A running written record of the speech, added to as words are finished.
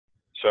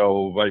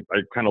So I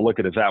kind of look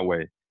at it that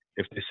way.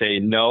 If they say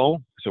no,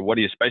 so what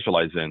do you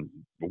specialize in?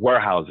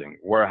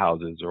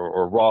 Warehouses,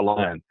 or raw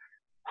land.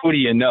 Who do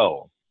you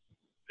know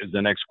is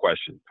the next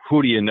question.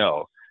 Who do you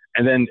know?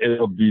 And then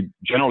it'll be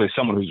generally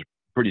someone who's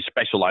pretty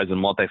specialized in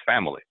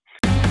multifamily.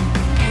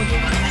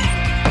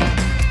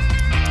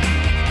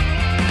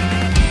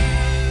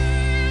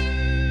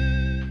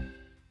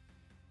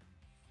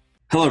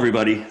 Hello,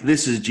 everybody.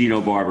 This is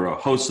Gino Barbaro,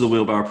 host of the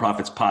Wheelbarrow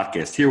Profits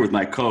podcast, here with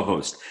my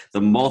co-host, the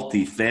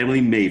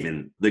multifamily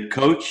maven, the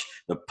coach,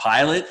 the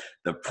pilot,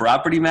 the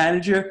property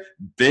manager,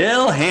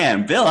 Bill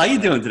Ham. Bill, how you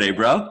doing today,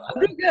 bro?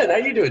 I'm doing good. How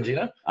you doing,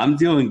 Gino? I'm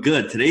doing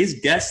good. Today's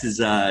guest is,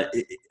 I'm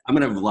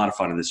going to have a lot of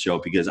fun on this show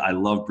because I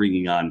love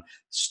bringing on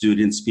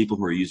students, people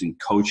who are using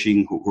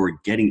coaching, who are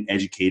getting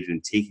educated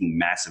and taking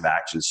massive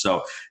action.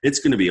 So it's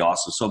going to be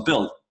awesome. So,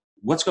 Bill,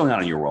 what's going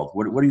on in your world?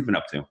 What have you been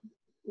up to?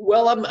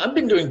 Well, I've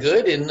been doing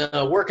good in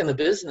working the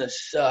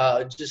business,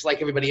 just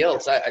like everybody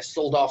else. I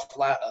sold off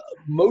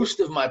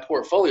most of my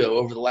portfolio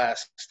over the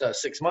last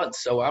 6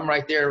 months. So I'm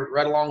right there,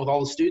 right along with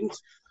all the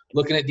students,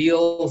 looking at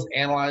deals,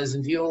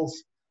 analyzing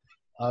deals,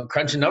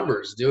 crunching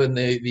numbers, doing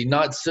the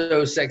not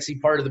so sexy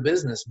part of the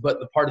business, but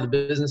the part of the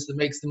business that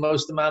makes the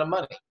most amount of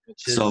money,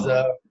 which is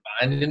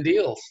finding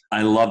deals.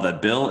 I love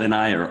that. Bill and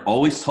I are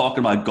always talking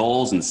about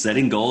goals and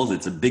setting goals.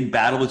 It's a big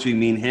battle between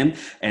me and him.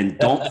 And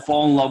don't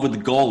fall in love with the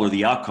goal or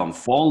the outcome.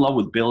 Fall in love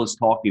with Bill is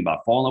talking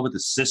about. Fall in love with the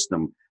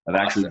system of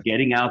actually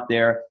getting out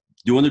there,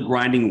 doing the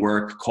grinding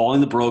work, calling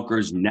the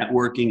brokers,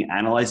 networking,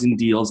 analyzing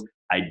deals,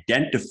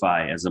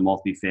 identify as a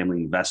multifamily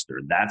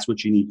investor. That's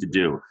what you need to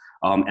do.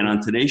 And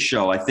on today's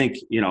show, I think,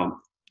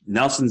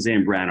 Nelson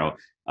Zambrano,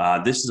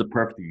 this is a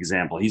perfect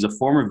example. He's a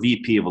former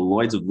VP of a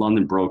Lloyd's of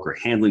London broker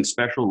handling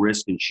special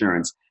risk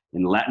insurance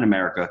in Latin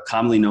America,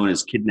 commonly known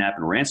as Kidnap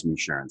and Ransom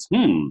insurance.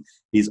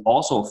 He's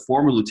also a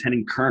former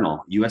lieutenant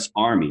colonel, U.S.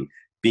 Army,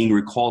 being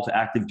recalled to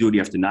active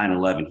duty after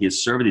 9/11. He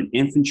has served in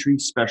infantry,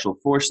 special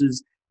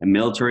forces, and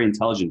military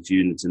intelligence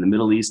units in the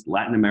Middle East,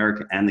 Latin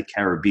America, and the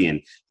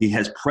Caribbean. He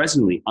has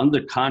presently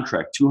under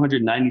contract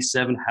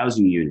 297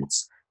 housing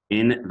units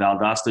in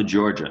Valdosta,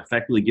 Georgia,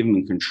 effectively giving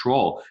him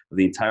control of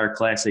the entire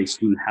Class A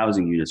student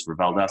housing units for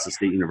Valdosta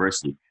State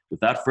University.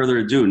 Without further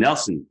ado,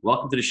 Nelson,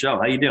 welcome to the show.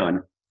 How you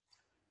doing?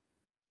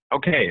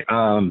 Okay,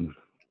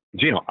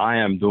 Gino, I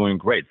am doing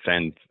great,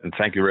 and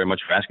thank you very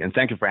much for asking, and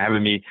thank you for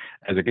having me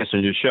as a guest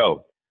on your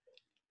show.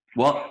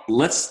 Well,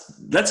 let's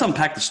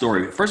unpack the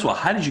story. First of all,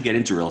 how did you get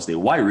into real estate?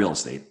 Why real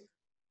estate?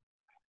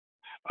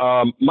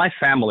 My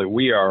family,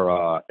 we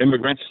are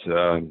immigrants.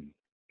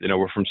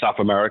 We're from South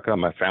America.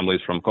 My family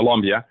is from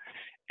Colombia.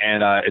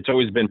 And it's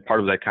always been part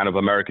of that kind of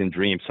American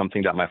dream,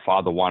 something that my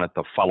father wanted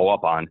to follow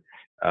up on,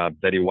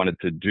 that he wanted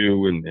to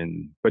do,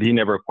 but he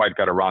never quite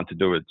got around to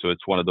do it. So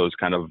it's one of those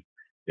kind of,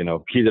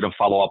 he didn't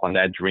follow up on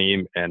that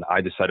dream, and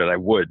I decided I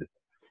would.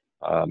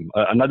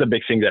 Another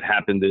big thing that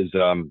happened is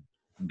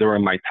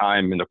during my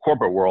time in the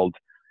corporate world,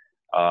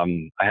 I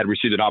had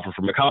received an offer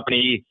from a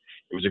company.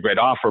 It was a great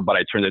offer, but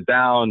I turned it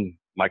down.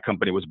 My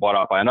company was bought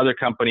out by another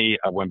company.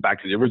 I went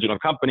back to the original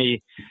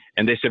company,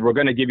 and they said, we're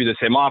going to give you the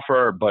same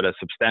offer, but a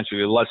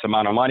substantially less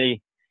amount of money.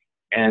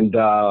 And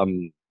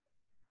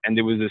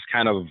there was this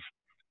kind of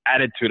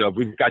attitude of,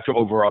 we've got you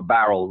over a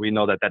barrel. We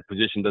know that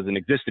position doesn't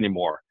exist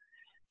anymore.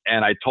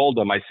 And I told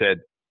them, I said,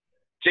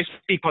 just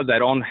because I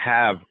don't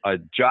have a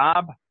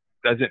job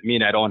doesn't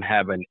mean I don't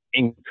have an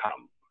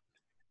income.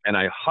 And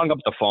I hung up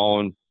the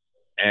phone,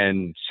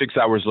 and 6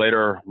 hours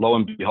later, lo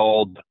and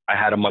behold, I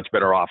had a much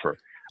better offer.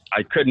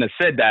 I couldn't have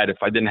said that if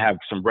I didn't have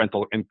some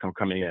rental income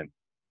coming in.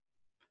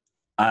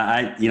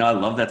 I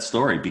love that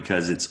story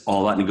because it's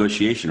all about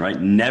negotiation,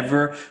 right?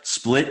 Never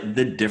split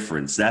the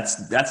difference. That's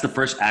the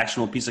first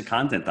actionable piece of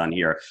content on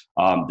here.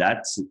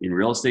 That's in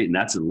real estate and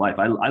that's in life.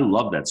 I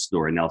love that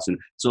story, Nelson.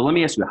 So let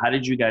me ask you, how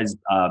did you guys,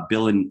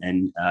 Bill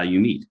and you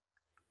meet?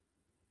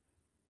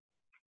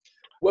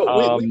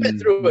 Well, we went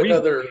through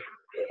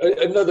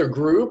another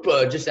group,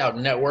 just out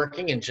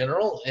networking in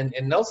general. And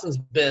Nelson's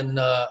been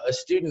a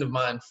student of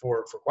mine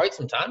for quite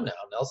some time now.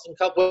 Nelson,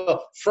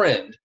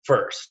 friend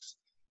first.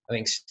 I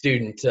think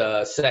student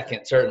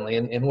second, certainly.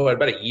 And what,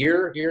 about a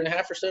year and a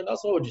half or so,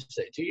 Nelson? What would you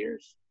say, 2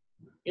 years?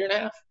 Year and a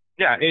half?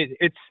 Yeah,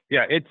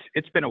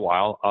 it's been a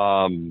while.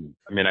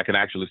 I can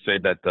actually say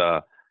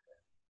that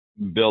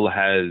Bill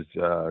has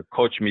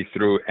coached me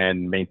through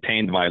and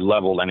maintained my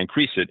level and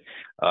increased it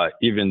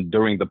even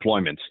during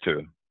deployments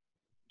too.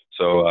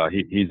 So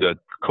he's a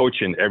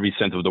coach in every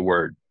sense of the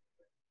word.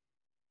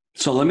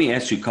 So let me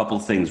ask you a couple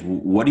of things.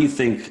 What do you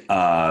think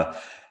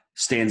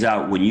stands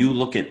out when you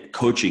look at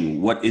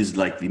coaching? What is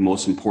like the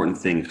most important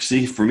thing?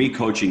 See, for me,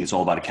 coaching is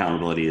all about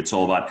accountability. It's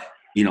all about,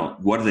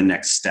 what are the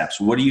next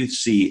steps? What do you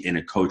see in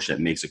a coach that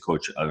makes a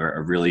coach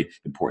a really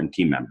important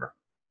team member?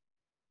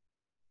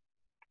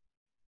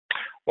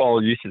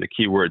 Well, you said the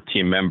key word,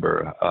 team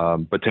member.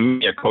 But to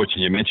me, a coach,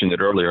 and you mentioned it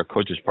earlier, a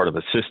coach is part of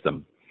a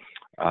system.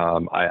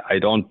 I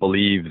don't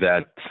believe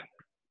that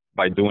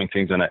by doing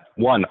things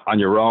on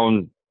your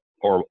own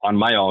or on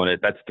my own,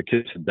 that's the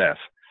kiss of death.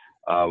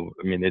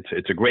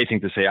 It's a great thing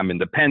to say I'm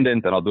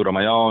independent and I'll do it on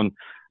my own,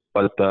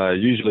 but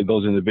usually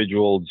those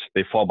individuals,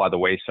 they fall by the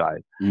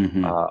wayside.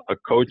 Mm-hmm. A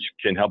coach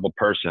can help a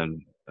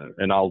person,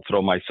 and I'll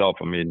throw myself,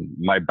 I mean,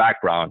 my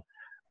background,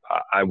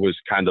 I was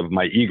kind of,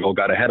 my ego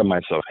got ahead of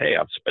myself. Hey, I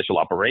have special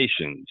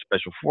operations,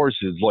 special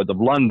forces, Lloyd of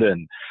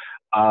London.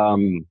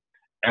 And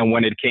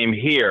when it came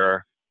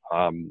here,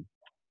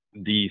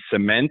 the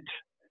cement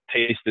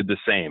tasted the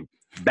same.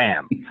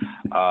 Bam.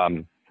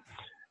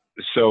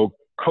 So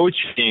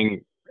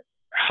coaching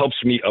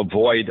helps me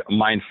avoid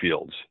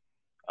minefields,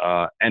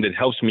 and it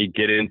helps me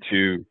get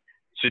into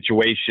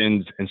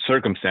situations and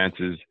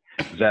circumstances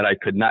that I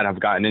could not have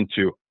gotten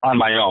into on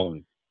my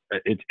own.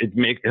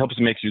 It helps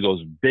make you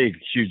those big,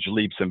 huge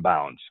leaps and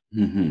bounds.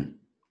 Mm-hmm.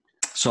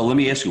 So let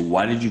me ask you,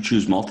 why did you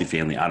choose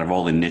multifamily out of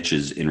all the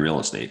niches in real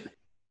estate?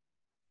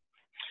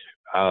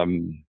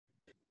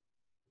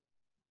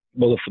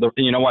 Well,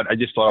 you know what? I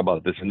just thought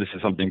about this, and this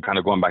is something kind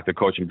of going back to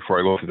coaching before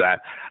I go to that.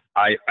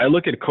 I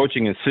look at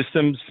coaching in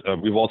systems.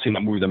 We've all seen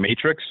that movie, The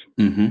Matrix,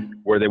 Mm-hmm.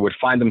 where they would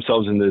find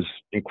themselves in this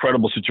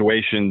incredible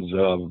situations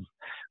of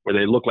where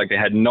they looked like they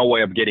had no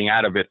way of getting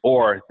out of it,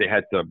 or they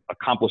had to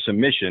accomplish a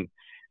mission.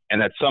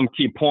 And at some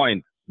key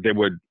point, they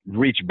would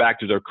reach back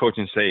to their coach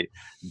and say,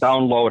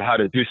 download how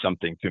to do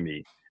something to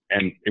me.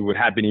 And it would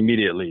happen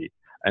immediately.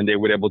 And they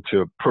would be able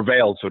to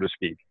prevail, so to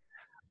speak.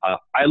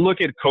 I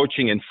look at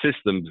coaching and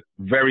systems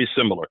very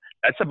similar.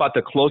 That's about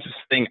the closest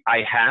thing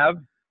I have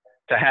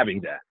to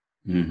having that.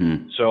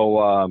 Mm-hmm.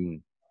 So,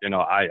 you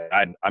know,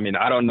 I mean,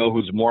 I don't know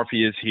whose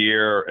Morpheus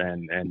here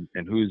and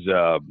who's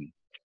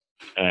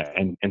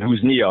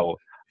who's Neo.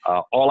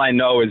 All I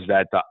know is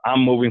that I'm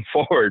moving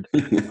forward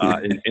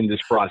in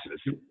this process.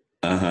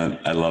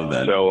 I love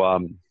that. So,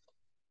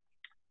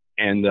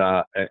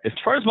 as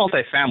far as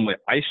multifamily,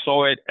 I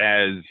saw it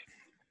as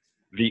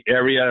the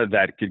area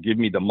that could give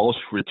me the most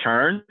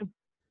return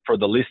for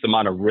the least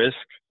amount of risk,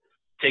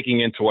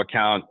 taking into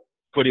account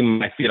putting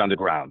my feet on the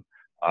ground.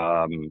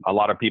 A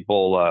lot of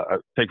people,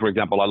 take for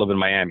example, I live in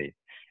Miami,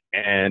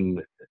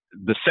 and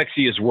the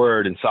sexiest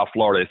word in South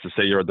Florida is to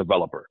say you're a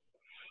developer.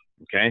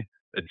 Okay,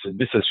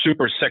 it's a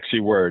super sexy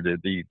word.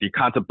 The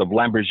concept of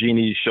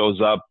Lamborghini shows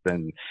up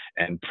and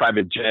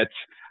private jets,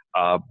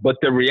 but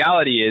the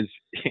reality is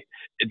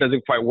it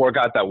doesn't quite work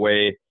out that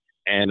way.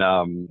 And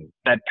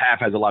that path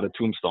has a lot of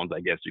tombstones, I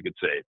guess you could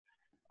say.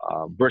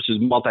 Versus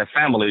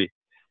multifamily,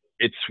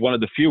 it's one of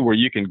the few where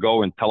you can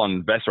go and tell an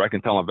investor, I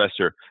can tell an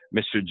investor,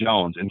 Mr.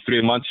 Jones, in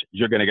 3 months,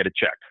 you're going to get a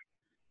check.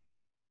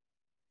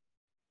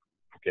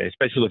 Okay,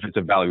 especially if it's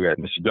a value add.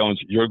 Mr.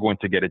 Jones, you're going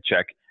to get a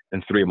check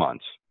in 3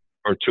 months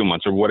or 2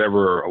 months or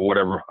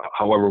whatever,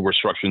 however we're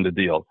structuring the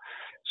deal.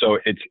 So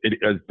it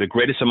the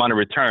greatest amount of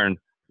return,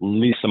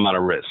 least amount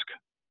of risk.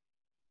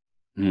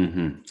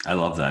 Mm-hmm. I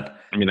love that.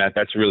 I mean,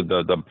 that's really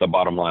the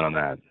bottom line on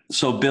that.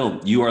 So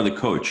Bill, you are the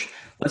coach.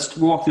 Let's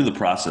walk through the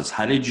process.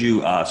 How did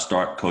you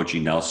start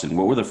coaching Nelson?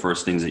 What were the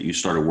first things that you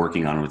started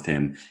working on with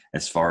him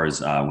as far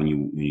as when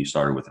you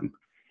started with him?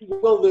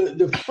 Well,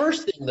 the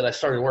first thing that I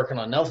started working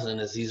on Nelson,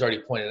 as he's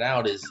already pointed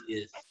out, is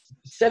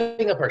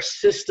setting up our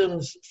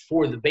systems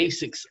for the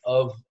basics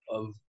of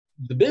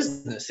the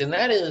business, and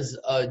that is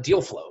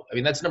deal flow. I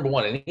mean, that's number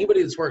one. And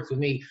anybody that's worked with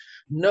me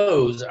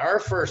knows our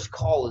first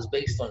call is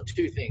based on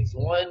two things.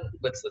 One,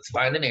 let's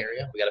find an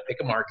area. We got to pick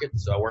a market.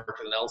 So I worked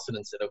with Nelson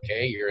and said,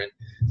 okay, you're in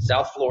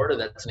South Florida.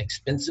 That's an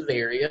expensive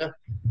area.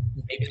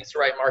 Maybe it's the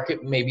right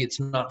market. Maybe it's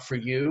not for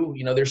you.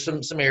 You know, there's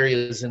some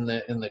areas in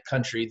the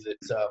country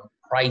that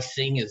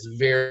pricing is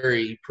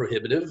very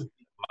prohibitive.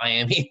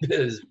 Miami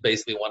is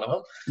basically one of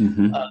them.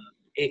 Mm-hmm.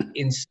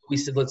 And so we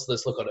said, let's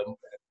look at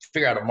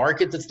figure out a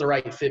market that's the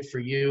right fit for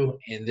you.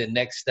 And the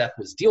next step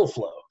was deal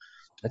flow.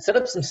 And set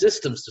up some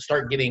systems to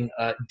start getting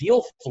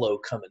deal flow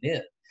coming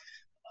in.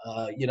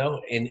 You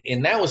know,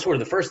 and that was sort of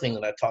the first thing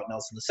that I taught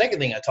Nelson. The second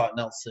thing I taught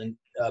Nelson,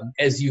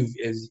 as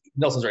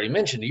Nelson's already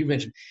mentioned,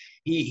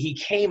 he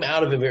came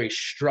out of a very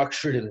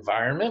structured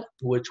environment,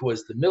 which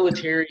was the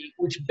military,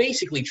 which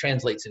basically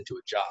translates into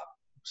a job.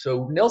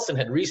 So Nelson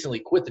had recently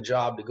quit the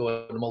job to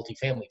go into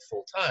multifamily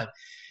full time.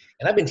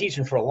 And I've been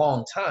teaching for a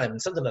long time.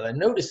 And something that I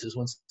noticed is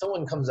when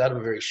someone comes out of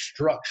a very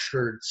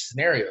structured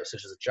scenario,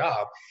 such as a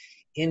job,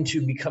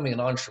 into becoming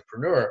an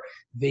entrepreneur,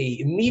 they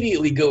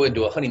immediately go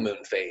into a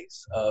honeymoon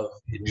phase of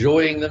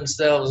enjoying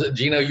themselves.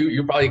 Gino,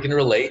 you probably can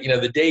relate. You know,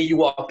 the day you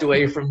walked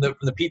away from the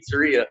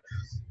pizzeria,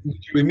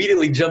 you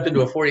immediately jump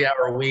into a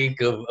 40-hour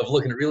week of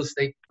looking at real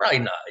estate. Probably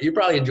not. You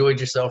probably enjoyed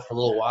yourself for a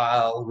little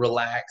while,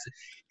 relax,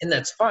 and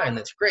that's fine.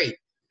 That's great.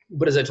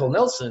 But as I told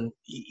Nelson,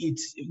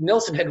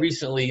 Nelson had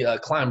recently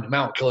climbed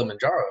Mount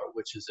Kilimanjaro,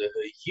 which is a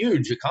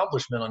huge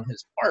accomplishment on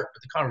his part.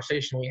 But the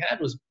conversation we had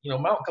was, you know,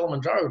 Mount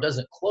Kilimanjaro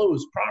doesn't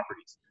close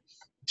properties.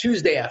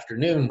 Tuesday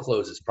afternoon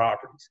closes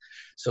properties.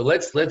 So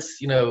let's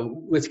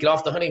get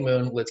off the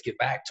honeymoon. Let's get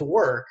back to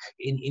work.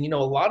 And you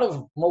know, a lot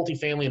of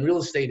multifamily and real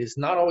estate is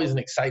not always an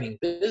exciting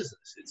business.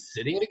 It's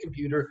sitting at a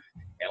computer,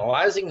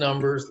 analyzing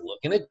numbers,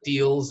 looking at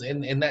deals,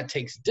 and that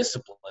takes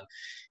discipline.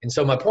 And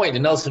so my point to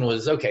Nelson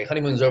was, okay,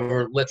 honeymoon's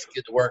over. Let's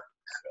get to work.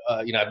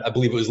 You know, I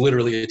believe it was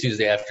literally a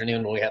Tuesday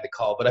afternoon when we had the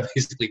call, but I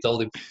basically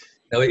told him,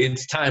 Now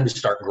it's time to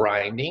start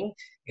grinding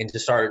and to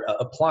start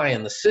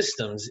applying the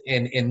systems.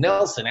 And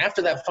Nelson,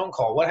 after that phone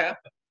call, what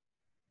happened?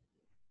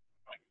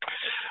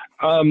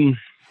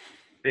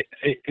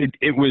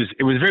 It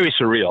was very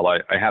surreal.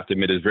 I have to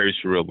admit, it's very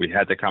surreal. We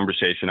had the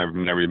conversation. I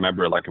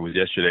remember it like it was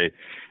yesterday,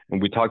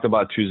 and we talked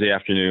about Tuesday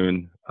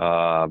afternoon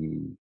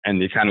and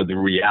the kind of the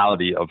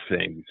reality of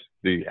things,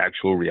 the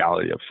actual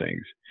reality of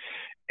things.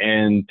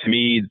 And to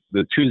me,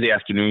 the Tuesday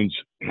afternoons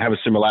have a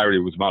similarity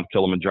with Mount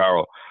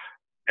Kilimanjaro.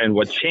 And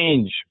what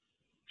changed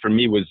for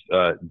me was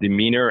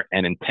demeanor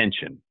and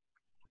intention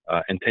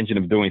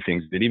of doing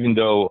things. That even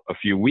though a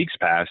few weeks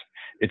passed,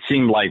 it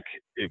seemed like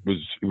it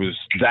was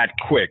that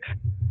quick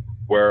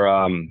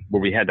where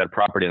we had that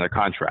property in the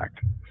contract.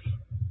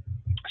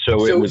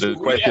 So it was a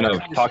question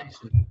of talk.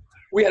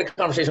 We had a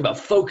conversation about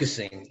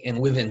focusing, and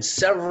within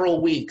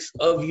several weeks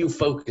of you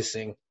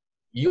focusing,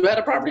 you had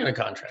a property under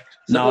contract.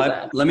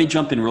 Now, let me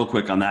jump in real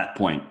quick on that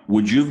point.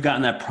 Would you have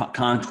gotten that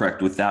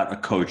contract without a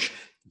coach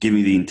giving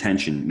you the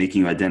intention,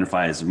 making you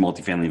identify as a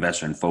multifamily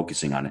investor and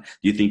focusing on it?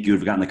 Do you think you would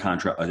have gotten the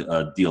contract,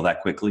 a deal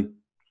that quickly?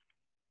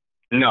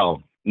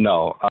 No.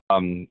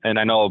 And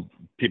I know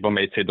people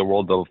may say the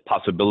world of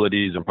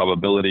possibilities and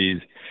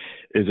probabilities.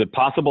 Is it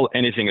possible?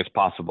 Anything is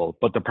possible,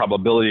 but the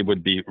probability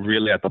would be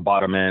really at the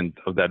bottom end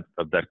of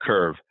that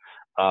curve.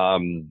 I'll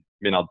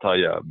tell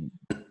you,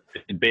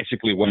 it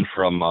basically went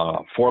from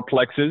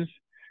 4plexes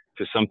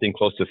to something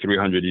close to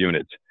 300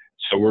 units.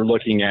 So we're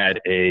looking at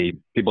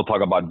people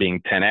talk about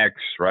being 10x,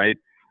 right?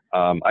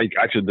 I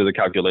actually did a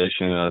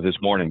calculation this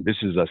morning. This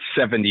is a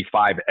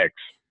 75x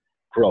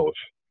growth,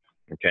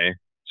 okay?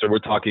 So we're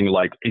talking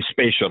like a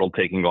space shuttle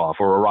taking off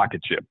or a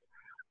rocket ship.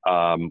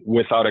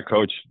 Without a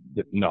coach,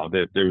 no,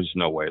 there's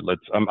no way.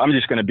 I'm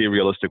just going to be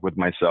realistic with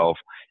myself,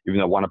 even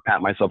though I want to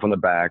pat myself on the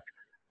back.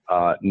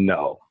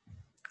 No,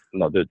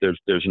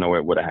 there's no way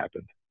it would have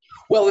happened.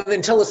 Well,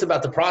 then tell us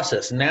about the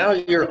process. Now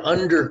you're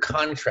under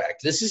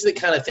contract. This is the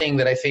kind of thing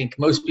that I think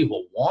most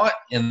people want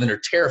and then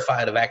are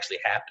terrified of actually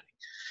happening.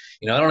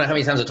 I don't know how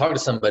many times I talk to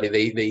somebody,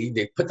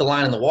 they put the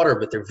line in the water,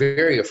 but they're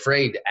very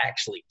afraid to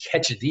actually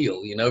catch a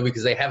deal,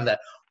 because they have that,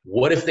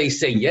 what if they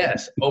say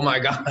yes? Oh my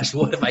gosh,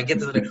 what if I get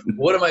to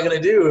what am I going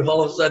to do if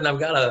all of a sudden I've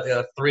got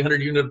a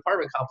 300 unit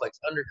apartment complex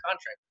under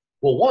contract?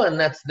 Well, one,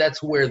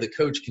 that's where the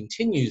coach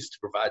continues to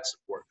provide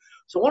support.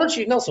 So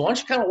Nelson, why don't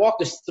you kind of walk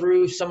us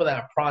through some of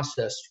that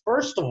process?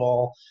 First of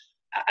all,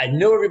 I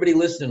know everybody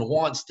listening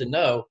wants to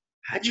know,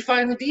 how'd you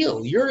find the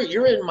deal?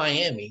 You're in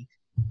Miami,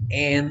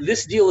 and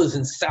this deal is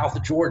in South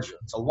Georgia.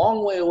 It's a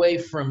long way away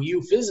from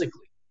you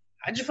physically.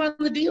 How'd you find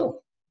the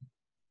deal?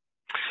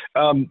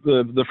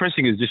 The first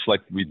thing is just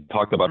like we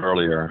talked about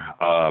earlier.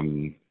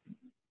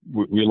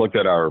 We looked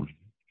at our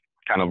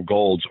kind of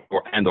goals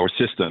or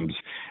systems.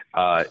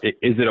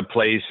 Is it a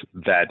place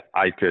that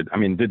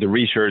did the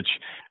research,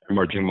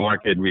 emerging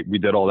market, we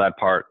did all that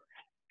part.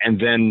 And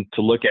then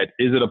to look at,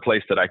 is it a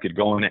place that I could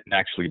go in it and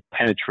actually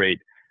penetrate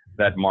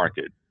that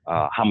market?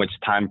 How much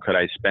time could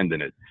I spend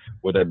in it?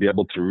 Would I be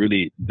able to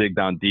really dig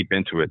down deep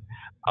into it?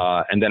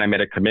 And then I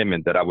made a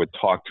commitment that I would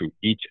talk to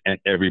each and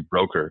every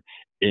broker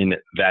in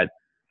that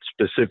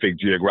specific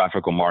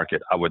geographical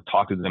market. I would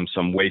talk to them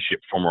some way,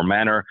 shape, form, or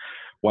manner.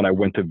 When I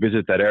went to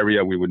visit that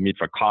area, we would meet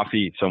for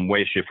coffee, some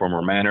way, shape, form,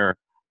 or manner.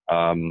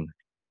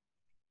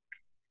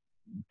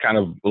 Kind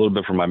of a little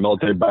bit from my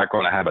military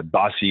background, I have a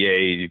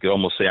dossier, you could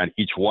almost say, on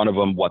each one of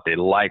them, what they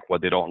like,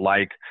 what they don't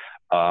like.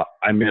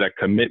 I made a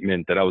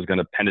commitment that I was going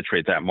to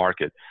penetrate that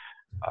market.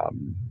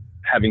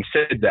 Having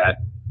said that,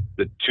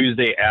 the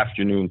Tuesday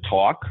afternoon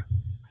talk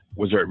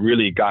was what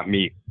really got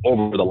me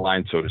over the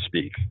line, so to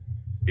speak,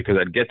 because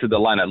I'd get to the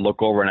line, I'd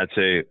look over and I'd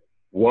say,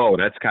 whoa,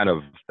 that's kind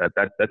of,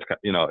 that's,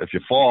 if you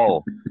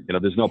fall,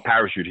 there's no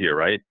parachute here,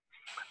 right?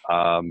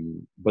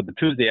 But the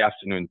Tuesday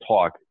afternoon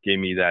talk gave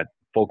me that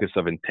focus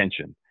of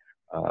intention.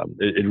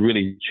 It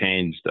really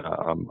changed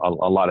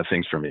a lot of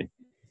things for me.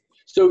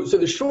 So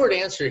the short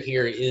answer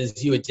here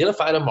is you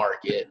identified a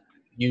market,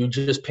 you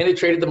just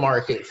penetrated the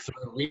market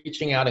through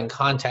reaching out and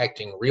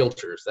contacting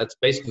realtors. That's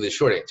basically the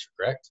short answer,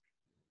 correct?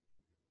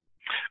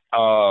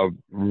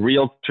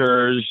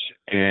 Realtors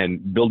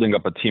and building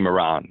up a team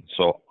around.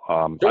 So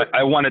sure.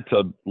 I wanted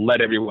to let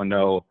everyone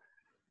know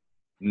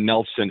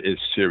Nelson is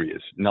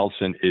serious.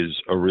 Nelson is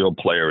a real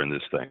player in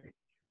this thing.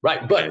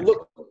 Right, but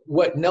look,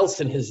 what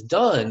Nelson has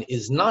done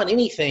is not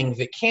anything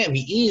that can't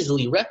be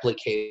easily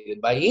replicated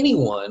by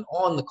anyone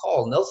on the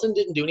call. Nelson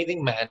didn't do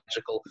anything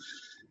magical.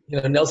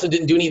 Nelson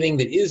didn't do anything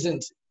that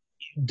isn't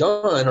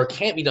done or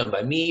can't be done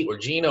by me or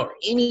Gino or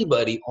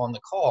anybody on the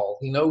call.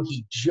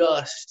 He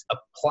just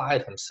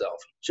applied himself.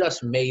 He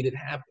just made it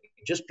happen.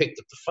 He just picked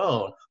up the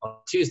phone on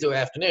Tuesday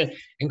afternoon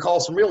and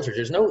called some realtors.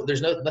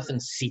 There's nothing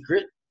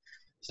secret.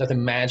 It's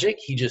nothing magic.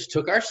 He just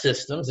took our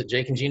systems that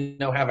Jake and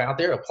Gino have out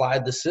there,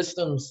 applied the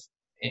systems,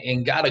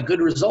 and got a good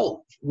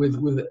result with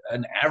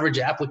an average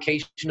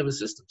application of a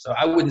system. So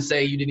I wouldn't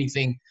say you did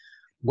anything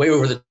way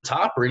over the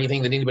top or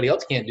anything that anybody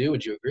else can't do.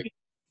 Would you agree?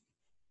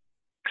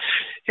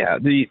 Yeah,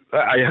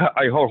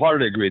 I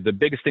wholeheartedly agree. The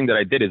biggest thing that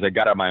I did is I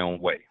got out of my own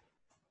way.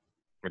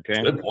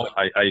 Okay. Good point.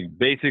 I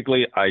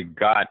basically, I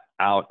got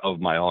out of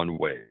my own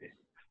way.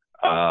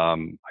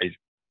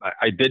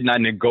 I did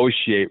not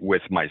negotiate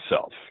with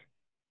myself.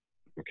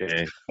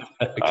 Okay.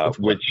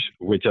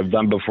 Which I've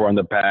done before in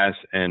the past.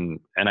 And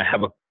I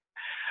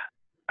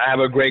have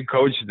a great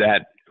coach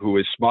who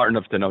is smart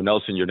enough to know,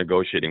 Nelson, you're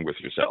negotiating with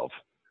yourself.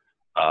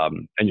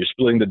 And you're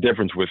splitting the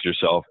difference with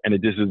yourself, and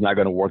this is not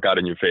going to work out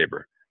in your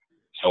favor.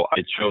 So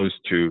I chose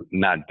to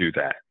not do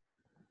that.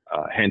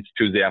 Hence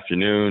Tuesday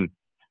afternoon.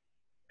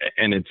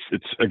 And it's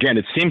again,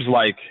 it seems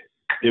like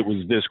it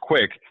was this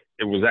quick.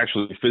 It was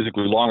actually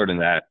physically longer than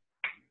that,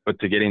 but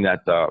to getting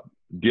that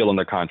deal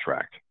under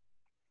contract.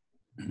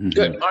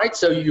 Good. All right.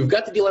 So you've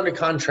got the deal under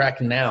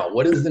contract now.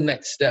 What is the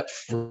next step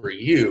for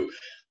you?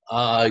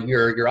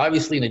 You're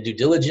obviously in a due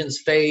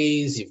diligence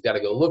phase. You've got to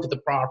go look at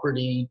the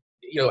property.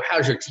 You know,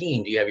 how's your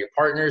team? Do you have your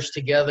partners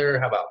together?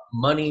 How about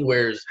money? How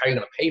are you going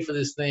to pay for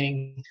this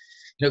thing?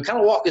 You know, kind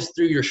of walk us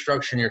through your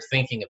structure and your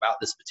thinking about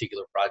this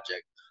particular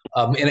project.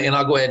 And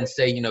I'll go ahead and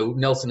say, you know,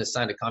 Nelson has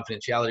signed a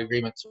confidentiality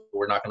agreement, so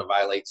we're not going to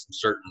violate some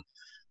certain,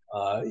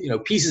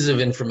 pieces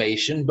of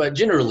information. But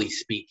generally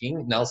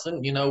speaking,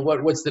 Nelson, you know,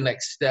 what's the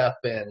next step,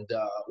 and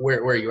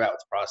where are you at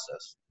with the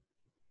process?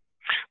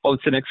 Well,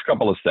 it's the next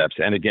couple of steps.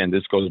 And again,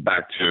 this goes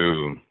back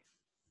to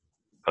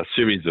a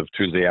series of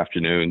Tuesday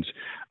afternoons,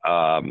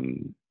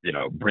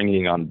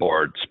 bringing on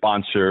board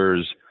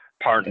sponsors,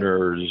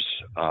 partners,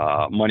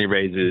 money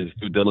raises,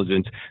 due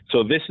diligence.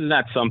 So this is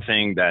not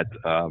something that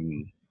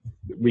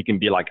we can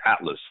be like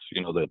Atlas,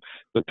 you know,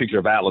 the picture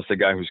of Atlas, the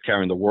guy who's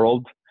carrying the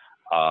world.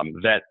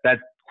 That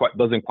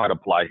doesn't quite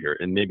apply here.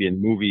 And maybe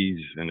in movies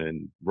and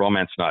in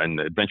romance, not in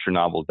adventure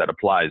novels, that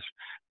applies,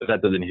 but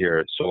that doesn't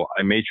here. So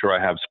I made sure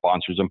I have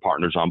sponsors and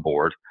partners on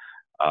board,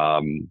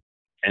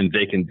 and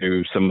they can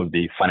do some of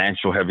the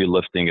financial heavy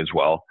lifting as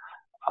well.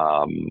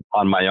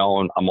 On my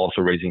own, I'm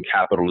also raising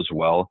capital as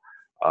well.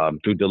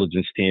 Due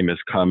diligence team has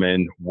come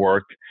in,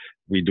 worked.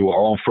 We do our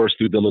own first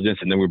due diligence,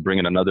 and then we bring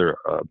in another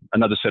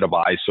set of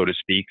eyes, so to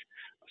speak.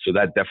 So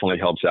that definitely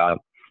helps out.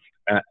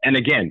 And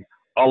again,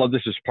 all of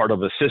this is part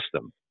of a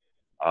system.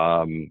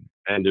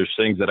 And there's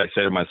things that I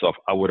say to myself,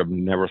 I would have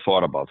never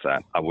thought about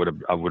that. I would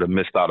have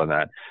missed out on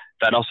that.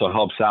 That also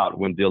helps out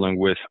when dealing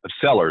with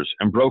sellers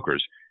and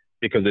brokers,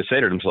 because they say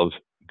to themselves,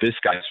 this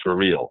guy's for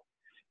real.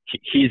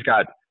 He's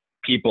got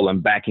people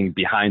and backing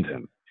behind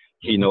him.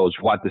 He knows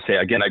what to say.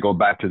 Again, I go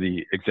back to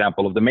the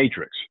example of the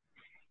Matrix.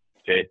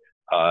 Okay.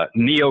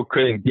 Neo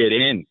couldn't get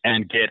in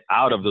and get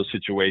out of those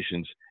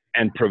situations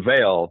and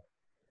prevail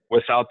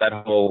without that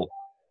whole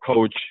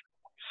coach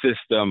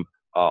system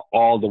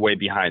all the way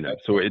behind them.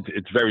 So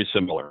it's very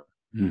similar.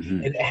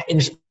 Mm-hmm.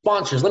 And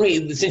sponsors,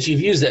 since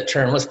you've used that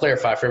term, let's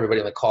clarify for everybody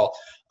on the call.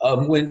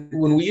 When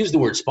we use the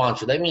word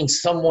sponsor, that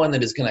means someone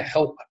that is going to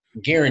help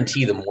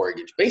guarantee the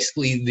mortgage.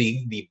 Basically,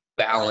 the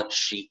balance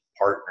sheet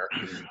partner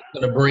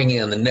going to bring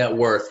in the net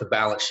worth, the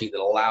balance sheet that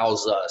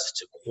allows us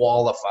to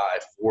qualify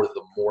for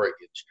the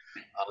mortgage.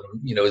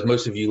 As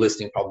most of you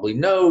listening probably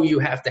know, you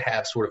have to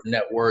have sort of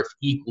net worth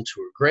equal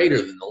to or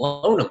greater than the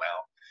loan amount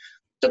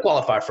to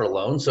qualify for a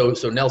loan. So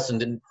Nelson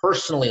didn't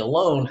personally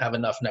alone have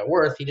enough net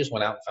worth. He just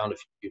went out and found a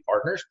few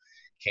partners,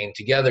 came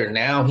together.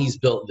 Now he's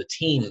built the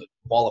team that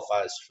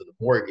qualifies for the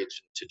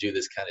mortgage to do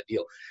this kind of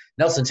deal.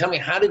 Nelson, tell me,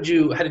 how did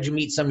you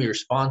meet some of your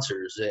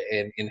sponsors,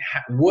 and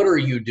what are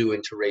you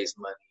doing to raise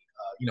money?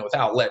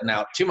 Without letting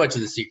out too much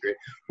of the secret,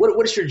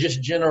 what is your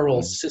just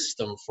general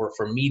system for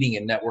meeting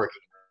and networking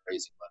and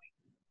raising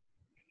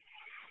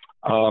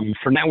money?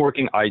 For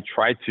networking, I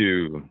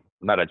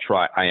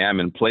am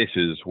in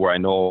places where I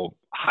know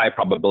high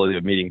probability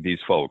of meeting these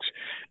folks.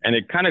 And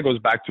it kind of goes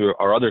back to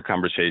our other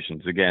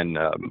conversations. Again,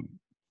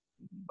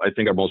 I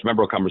think our most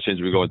memorable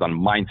conversations we go is on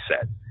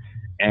mindset.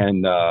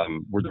 And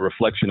we're the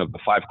reflection of the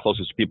 5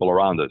 closest people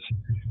around us.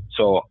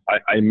 So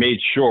I made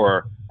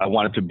sure I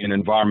wanted to be an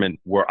environment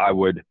where I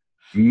would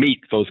meet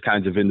those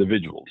kinds of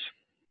individuals.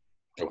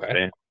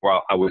 Okay.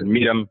 Well, I would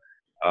meet them.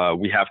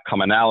 We have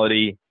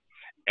commonality,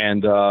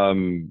 and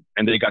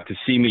they got to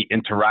see me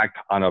interact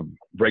on a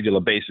regular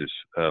basis,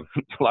 a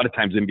lot of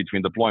times in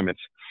between deployments.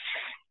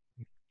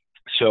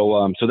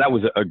 So that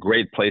was a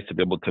great place to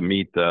be able to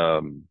meet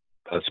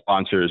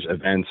sponsors,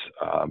 events.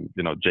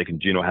 Jake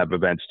and Gino have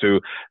events too.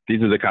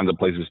 These are the kinds of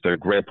places. They're a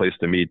great place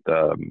to meet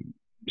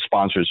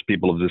sponsors,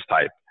 people of this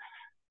type.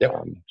 Yep.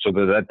 So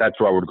that's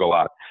where I would go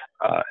out.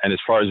 And as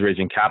far as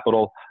raising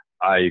capital,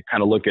 I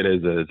kind of look at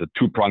it as a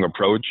 2-prong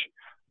approach.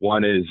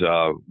 One is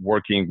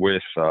working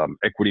with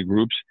equity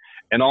groups,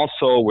 and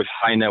also with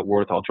high net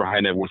worth, ultra high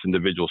net worth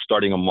individuals,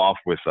 starting them off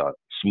with a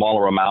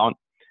smaller amount,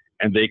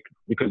 and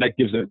because that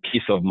gives them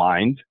peace of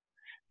mind.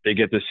 They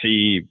get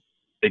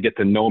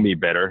to know me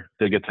better.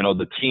 They get to know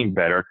the team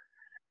better,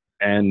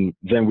 and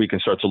then we can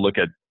start to look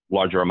at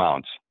larger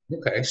amounts.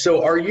 Okay.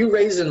 So are you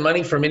raising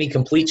money from any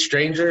complete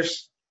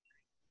strangers?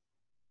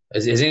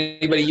 Is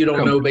anybody you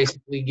don't know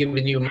basically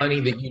giving you money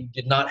that you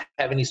did not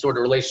have any sort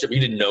of relationship? You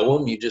didn't know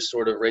them. You just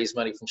sort of raised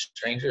money from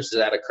strangers. Has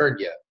that occurred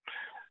yet?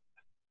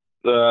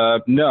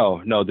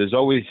 No. There's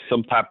always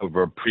some type of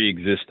a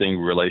pre-existing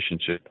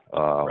relationship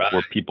Right.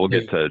 where people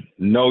get to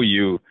know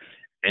you,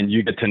 and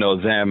you get to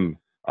know them.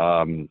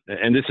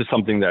 And this is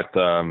something that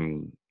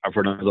I've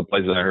heard other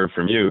places. I heard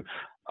from you.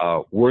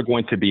 We're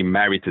going to be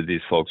married to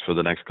these folks for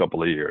the next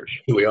couple of years.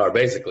 We are,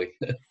 basically.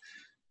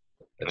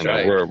 That's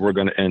right. We're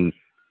going to end.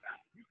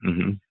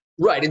 Mm-hmm.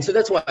 Right. And so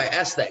that's why I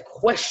asked that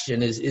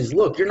question is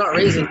look, you're not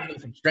raising money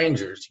from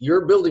strangers.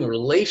 You're building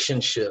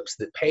relationships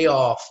that pay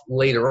off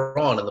later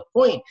on. And the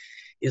point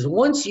is,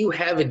 once you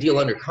have a deal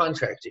under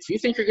contract, if you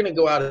think you're going to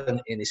go out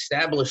and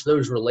establish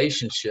those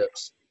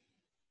relationships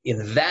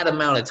in that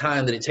amount of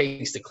time that it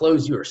takes to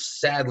close, you are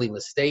sadly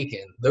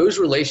mistaken. Those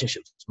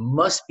relationships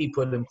must be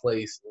put in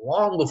place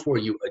long before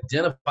you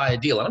identify a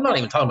deal. And I'm not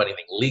even talking about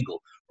anything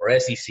legal or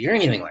SEC or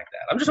anything like that.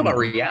 I'm just talking about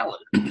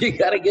reality. You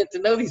got to get to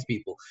know these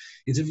people.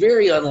 It's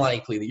very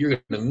unlikely that you're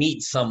going to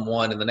meet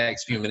someone in the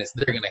next few minutes.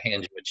 They're going to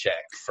hand you a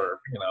check for,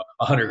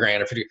 $100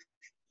 grand or 50.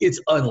 It's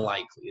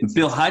unlikely.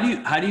 Bill, how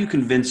do you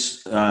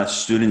convince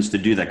students to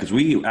do that? Because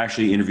we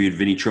actually interviewed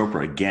Vinny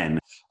Chopra again,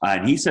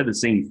 and he said the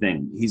same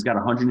thing. He's got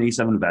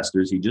 187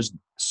 investors. He just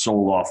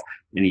sold off,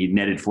 and he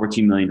netted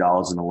 $14 million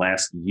in the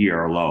last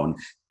year alone.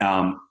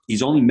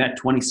 He's only met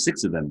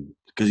 26 of them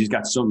because he's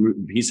got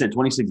he said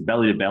 26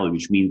 belly to belly,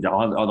 which means the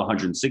other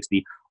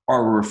 160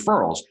 are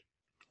referrals.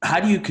 How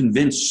do you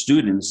convince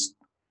students?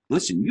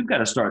 Listen, you've got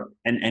to start,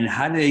 and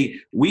how do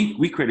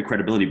we create a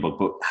credibility book,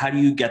 but how do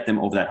you get them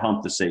over that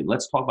hump to say,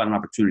 let's talk about an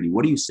opportunity?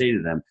 What do you say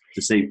to them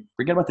to say,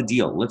 forget about the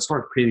deal. Let's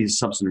start creating these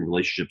substantive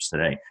relationships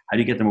today. How do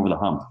you get them over the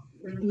hump?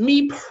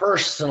 Me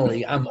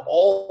personally, I'm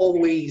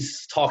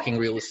always talking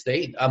real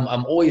estate.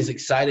 I'm always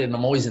excited and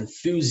I'm always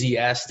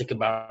enthusiastic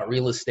about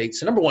real estate.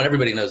 So number one,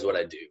 everybody knows what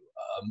I do.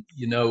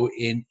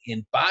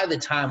 By the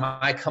time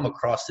I come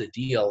across a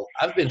deal,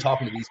 I've been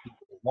talking to these people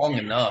long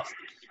enough.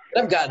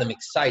 I've gotten them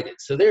excited.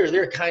 So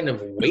they're kind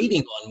of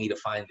waiting on me to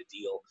find the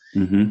deal.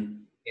 Mm-hmm.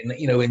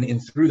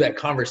 And through that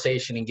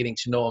conversation and getting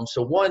to know them.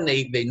 So one,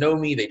 they know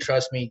me, they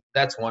trust me.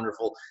 That's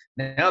wonderful.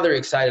 Now they're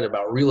excited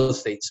about real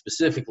estate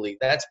specifically.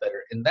 That's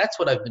better. And that's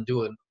what I've been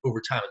doing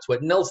over time. It's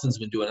what Nelson's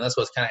been doing. And that's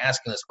why I was kind of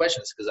asking this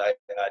question, because I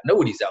know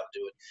what he's out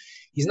doing.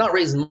 He's not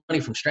raising money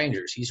from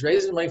strangers. He's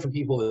raising money from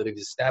people that he's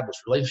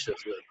established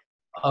relationships with.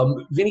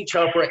 Vinny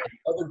Chopra and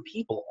other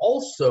people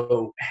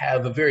also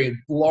have a very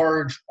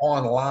large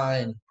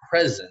online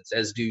presence,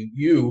 as do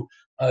you,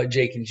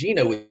 Jake and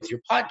Gino, with your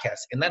podcast.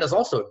 And that is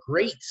also a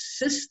great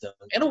system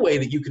and a way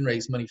that you can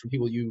raise money from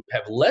people you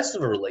have less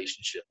of a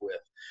relationship with.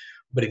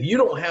 But if you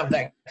don't have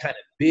that kind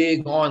of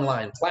big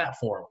online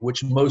platform,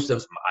 which most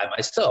of I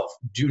myself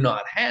do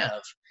not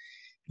have,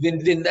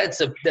 then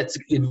that's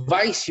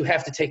advice you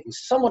have to take with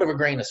somewhat of a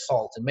grain of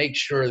salt and make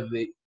sure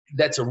that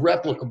that's a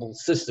replicable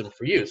system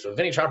for you. So if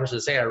Vinny Chopra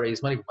says, say I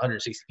raised money from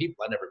 160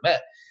 people I never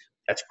met,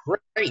 that's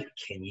great.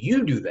 Can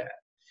you do that?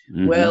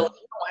 Mm-hmm. Well, if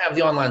you don't have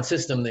the online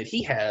system that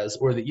he has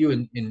or that you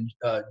and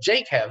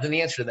Jake have, then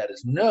the answer to that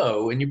is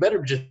no. And you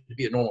better just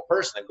be a normal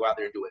person and go out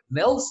there and do what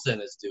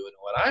Nelson is doing.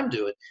 And what I'm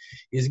doing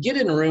is get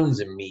in rooms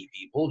and meet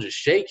people, just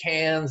shake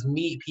hands,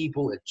 meet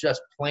people, and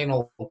just plain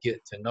old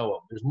get to know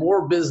them. There's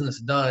more business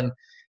done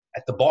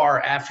at the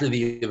bar after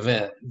the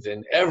event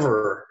than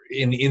ever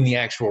in the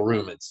actual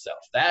room itself.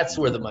 That's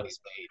where the money's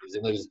made, is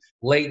in those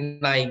late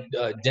night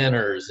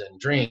dinners and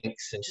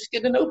drinks and just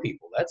getting to know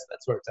people. That's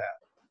where it's at.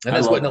 And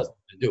that's what Nelson's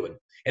been doing.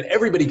 And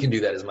everybody can do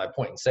that, is my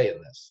point in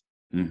saying this.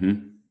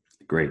 Mm-hmm.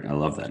 Great. I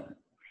love that.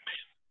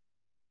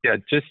 Yeah,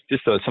 just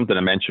something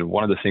to mention.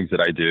 One of the things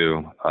that I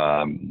do,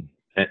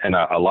 and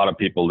a lot of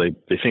people,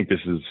 they think this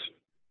is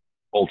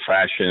old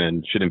fashioned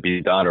and shouldn't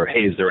be done, or,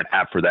 hey, is there an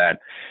app for that?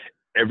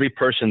 Every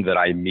person that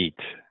I meet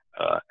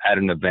at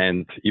an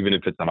event, even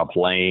if it's on a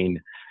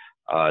plane,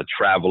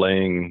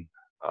 traveling,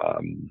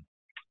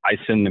 I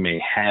send them a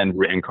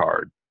handwritten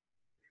card.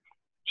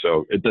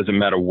 So it doesn't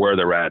matter where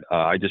they're at.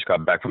 I just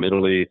got back from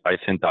Italy. I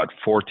sent out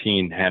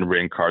 14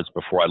 handwritten cards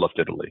before I left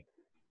Italy.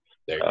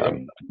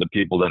 The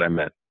people that I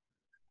met.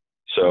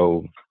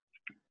 So,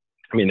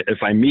 I mean, if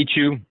I meet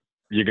you,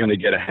 you're going to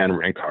get a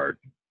handwritten card.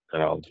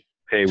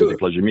 Hey, it was a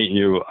pleasure meeting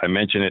you. I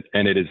mention it,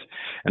 and it is.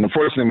 And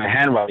unfortunately, my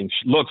handwriting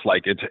looks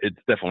like it's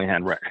definitely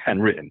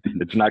handwritten.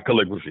 It's not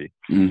calligraphy.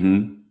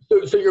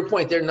 Mm-hmm. So your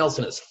point there,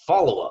 Nelson, is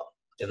follow-up.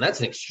 And that's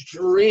an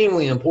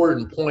extremely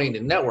important point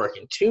in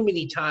networking. Too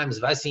many times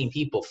have I seen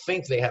people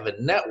think they have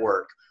a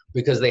network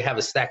because they have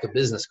a stack of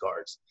business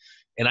cards.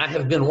 And I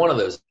have been one of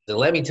those. And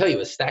let me tell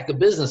you, a stack of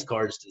business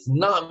cards does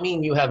not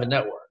mean you have a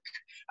network.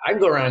 I can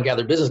go around and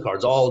gather business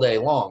cards all day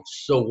long.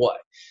 So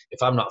what?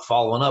 If I'm not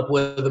following up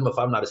with them, if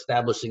I'm not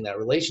establishing that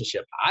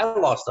relationship, I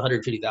lost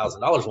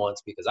 $150,000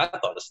 once because I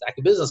thought a stack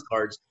of business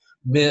cards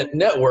meant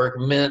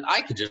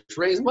I could just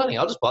raise money.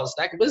 I'll just buy a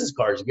stack of business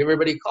cards and give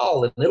everybody a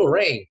call and it'll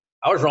rain.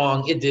 I was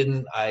wrong. It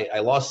didn't. I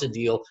lost a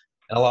deal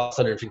and I lost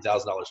 $150,000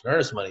 in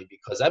earnest money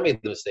because I made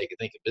the mistake of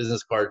thinking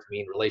business cards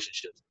mean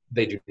relationships.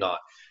 They do not.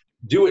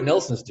 Do what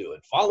Nelson's doing.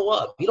 Follow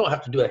up. You don't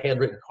have to do a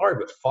handwritten card,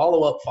 but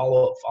follow up.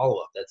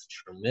 That's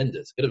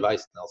tremendous. Good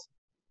advice, Nelson.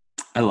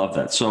 I love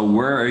that. So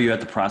where are you at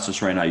the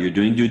process right now? You're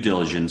doing due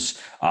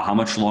diligence. How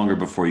much longer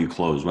before you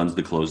close? When's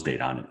the close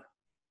date on it?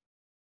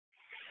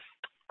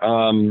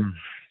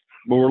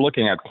 Well, we're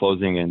looking at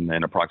closing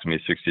in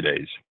approximately 60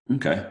 days.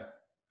 Okay.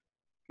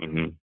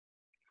 Hmm.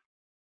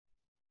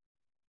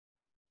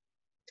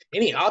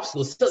 Any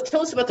obstacles?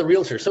 Tell us about the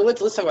realtor. So let's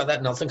talk about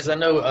that, Nelson, because I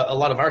know a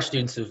lot of our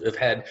students have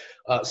had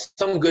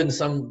some good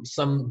and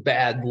some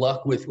bad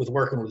luck with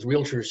working with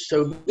realtors.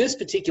 So this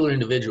particular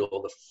individual,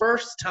 the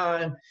first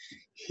time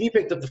he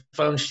picked up the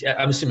phone,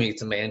 I'm assuming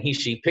it's a man,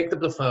 she picked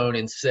up the phone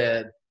and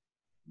said,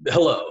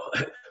 "Hello,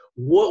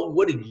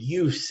 what did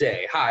you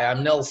say? Hi,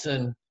 I'm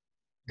Nelson.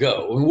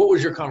 Go." And what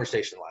was your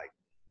conversation like?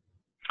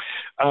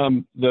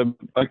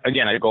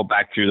 Again, I go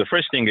back to the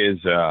first thing is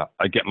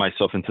I get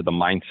myself into the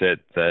mindset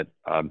that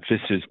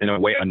this is in a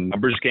way a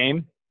numbers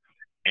game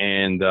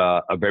and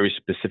a very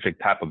specific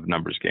type of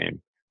numbers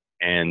game.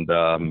 And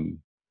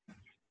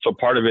so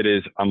part of it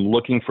is I'm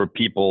looking for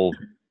people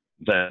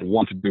that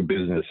want to do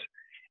business.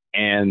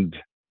 And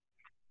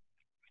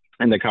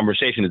in the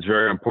conversation, it's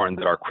very important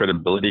that our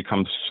credibility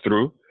comes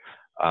through.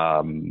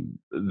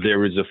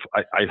 There is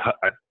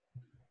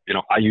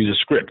I use a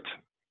script.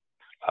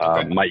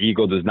 Okay. My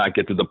ego does not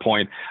get to the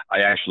point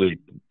I actually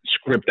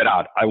script it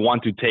out. I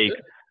want to take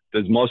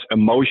as most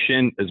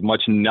emotion, as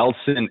much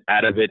Nelson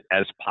out of it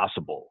as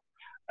possible.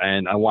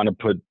 And I want to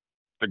put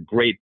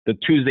the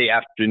Tuesday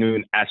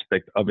afternoon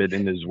aspect of it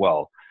in as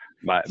well.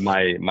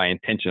 My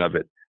intention of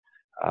it.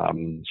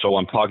 So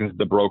I'm talking to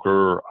the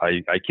broker.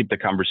 I keep the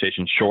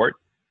conversation short,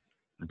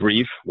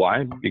 brief.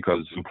 Why?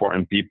 Because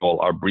important people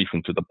are brief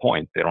and to the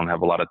point. They don't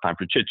have a lot of time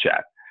for chit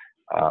chat.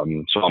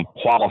 So I'm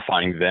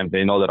qualifying them.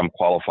 They know that I'm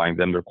qualifying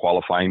them. They're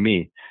qualifying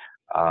me.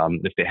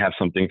 If they have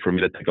something for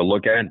me to take a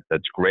look at,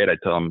 that's great. I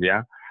tell them,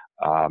 yeah.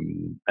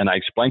 And I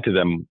explain to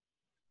them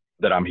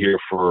that I'm here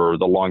for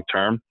the long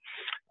term.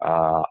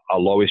 I'll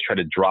always try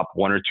to drop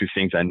one or two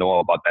things I know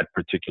about that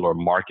particular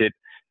market,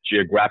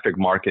 geographic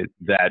market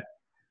that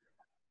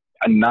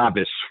a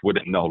novice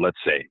wouldn't know,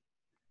 let's say.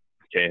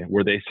 Okay,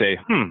 where they say,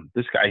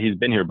 this guy, he's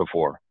been here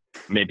before.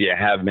 Maybe I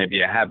have,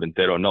 maybe I haven't.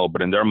 They don't know.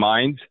 But in their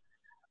minds,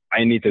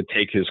 I need to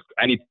take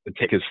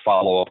his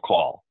follow-up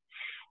call.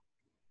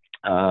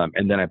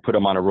 And then I put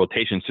them on a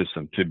rotation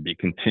system to be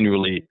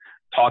continually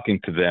talking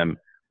to them.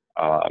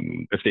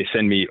 If they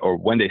send me or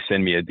when they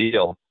send me a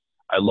deal,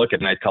 I look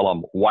at it and I tell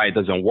them why it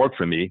doesn't work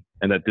for me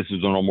and that this is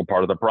a normal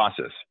part of the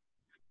process.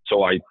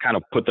 So I kind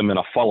of put them in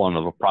a funnel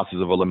of a process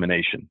of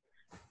elimination.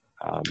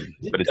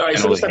 But it's all right,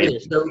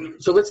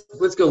 so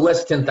let's go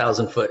less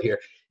 10,000 foot here.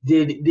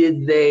 Did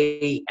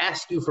they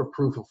ask you for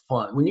proof of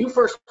fund when you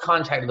first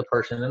contacted the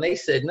person and they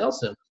said,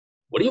 "Nelson,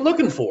 what are you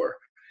looking for?"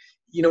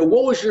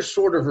 What was your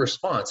sort of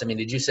response? I mean,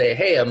 did you say,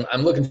 "Hey,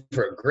 I'm looking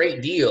for a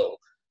great deal"?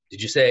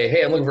 Did you say,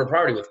 "Hey, I'm looking for a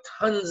property with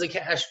tons of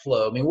cash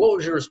flow"? I mean, what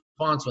was your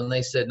response when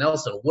they said,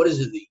 "Nelson, what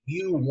is it that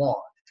you want?"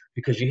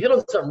 Because you hit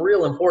on something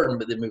real important,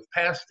 but then move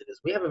past it.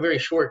 Is we have a very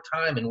short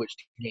time in which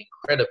to gain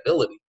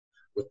credibility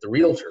with the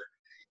realtor.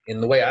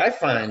 And the way I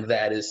find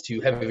that is to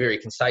have a very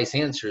concise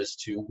answer as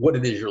to what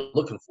it is you're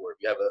looking for. If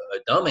you have a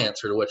dumb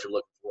answer to what you're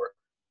looking for,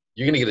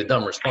 you're going to get a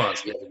dumb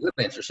response. If you have a good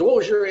answer. So what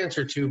was your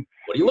answer to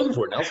what are you looking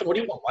for, Nelson? What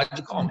do you want? Why did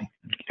you call me?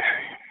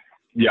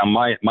 Yeah,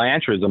 my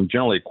answer is I'm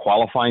generally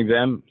qualifying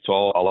them.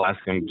 So I'll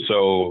ask them,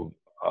 so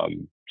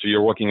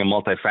you're working in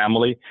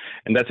multifamily?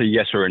 And that's a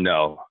yes or a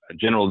no.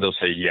 Generally, they'll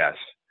say yes.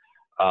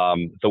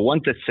 The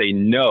ones that say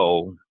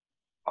no,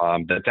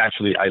 that's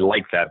actually, I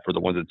like that for the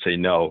ones that say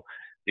no,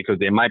 because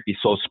they might be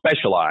so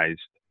specialized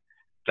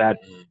that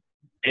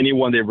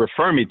anyone they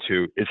refer me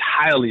to is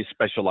highly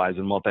specialized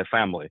in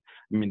multifamily.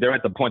 I mean, they're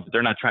at the point that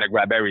they're not trying to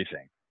grab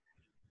everything.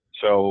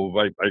 So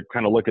I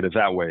kind of look at it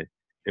that way.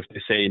 If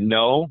they say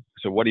no,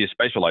 so what do you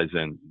specialize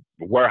in?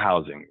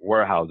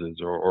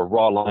 Warehouses, or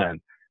raw land.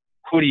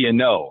 Who do you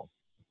know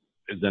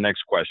is the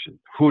next question.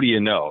 Who do you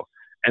know?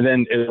 And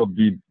then it'll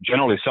be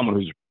generally someone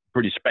who's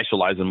pretty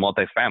specialized in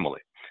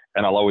multifamily.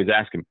 And I'll always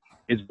ask him,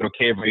 is it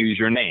okay if I use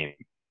your name?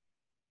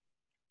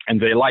 And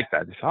they like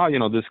that. They say,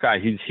 oh, this guy,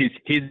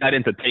 he's not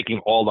into taking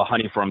all the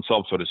honey for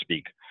himself, so to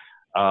speak.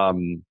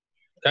 Okay.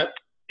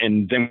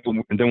 And then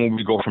when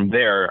we go from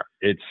there,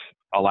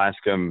 I'll ask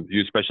them,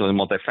 you specialize in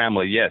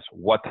multifamily? Yes.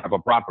 What type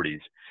of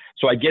properties?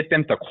 So I get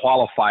them to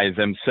qualify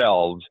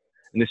themselves.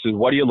 And this is,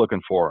 what are you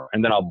looking for?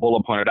 And then I'll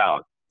bullet point it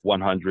out,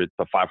 100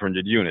 to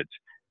 500 units,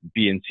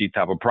 B and C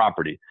type of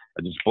property.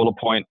 I just bullet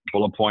point,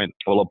 bullet point,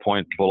 bullet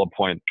point, bullet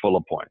point,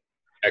 bullet point.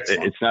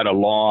 Excellent. It's not a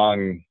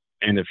long...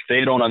 And if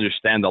they don't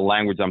understand the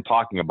language I'm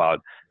talking about,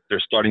 they're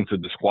starting to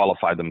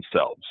disqualify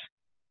themselves.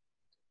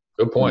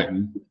 Good point.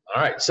 Mm-hmm.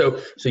 All right.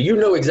 So you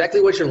know exactly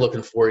what you're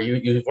looking for.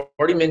 You've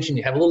already mentioned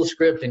you have a little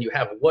script and you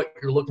have what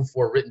you're looking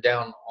for written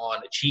down on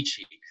a cheat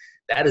sheet.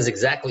 That is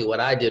exactly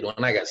what I did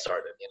when I got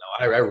started.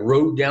 I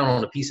wrote down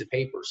on a piece of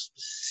paper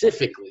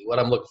specifically what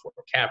I'm looking for: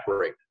 cap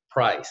rate,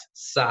 price,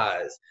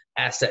 size,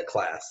 asset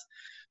class.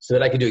 so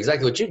that I could do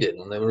exactly what you did.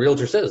 And then the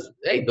realtor says,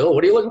 "Hey, Bill,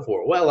 what are you looking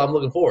for?" "Well, I'm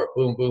looking for,"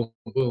 boom, boom,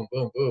 boom,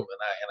 boom, boom,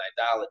 and I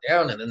dial it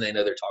down, and then they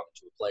know they're talking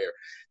to a player.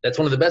 That's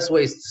one of the best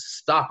ways to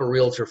stop a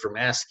realtor from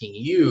asking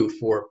you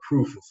for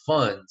proof of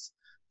funds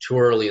too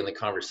early in the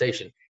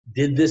conversation.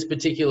 Did this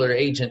particular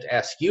agent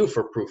ask you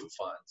for proof of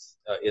funds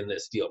in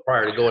this deal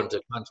prior to going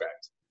to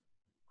contract?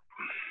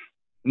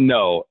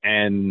 No,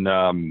 and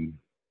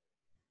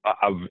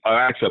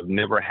I've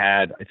never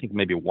had, I think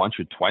maybe once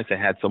or twice I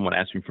had someone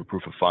ask me for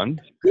proof of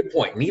funds. Good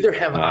point. Neither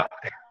have I.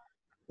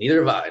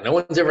 Neither have I. No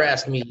one's ever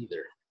asked me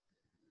either.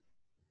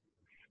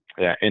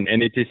 Yeah, and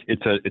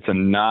it's a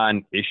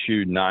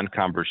non-issue,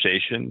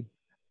 non-conversation.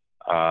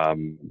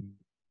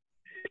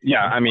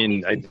 Yeah, I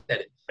mean, I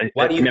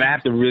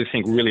have to really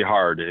think really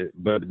hard,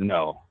 but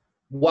no.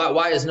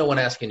 Why is no one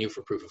asking you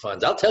for proof of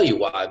funds? I'll tell you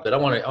why, but I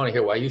want to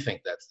hear why you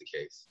think that's the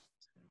case.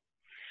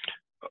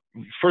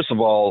 First of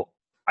all,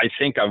 I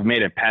think I've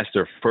made it past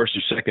their first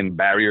or second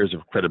barriers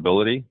of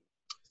credibility.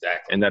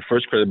 Exactly. And that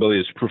first credibility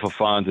is proof of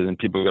funds, and then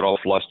people get all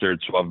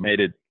flustered. So I've made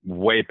it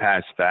way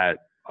past that,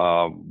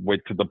 way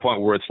to the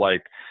point where it's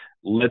like,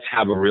 let's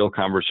have a real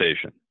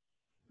conversation.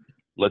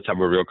 Let's have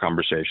a real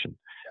conversation.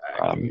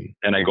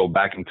 And I go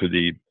back into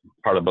the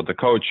part about the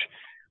coach.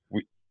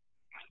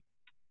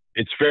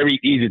 It's very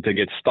easy to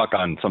get stuck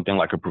on something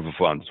like a proof of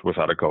funds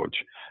without a coach,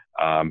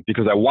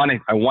 because I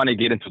want to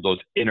get into those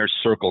inner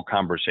circle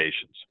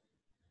conversations.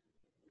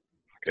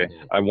 Okay,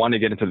 I want to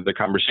get into the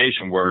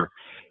conversation where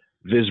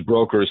this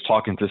broker is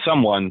talking to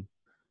someone,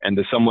 and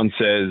someone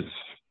says,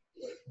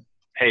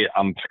 "Hey,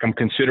 I'm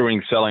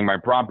considering selling my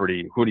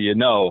property. Who do you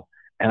know?"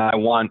 And I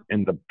want,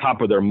 in the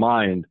top of their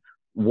mind,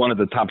 one of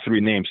the top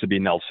three names to be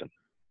Nelson.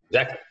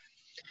 Exactly.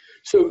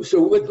 So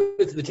what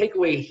the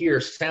takeaway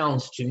here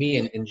sounds to me,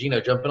 and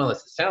Gino, jump in on this,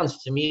 it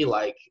sounds to me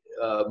like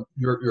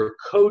your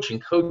coach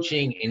and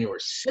coaching and your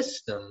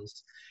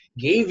systems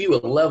gave you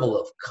a level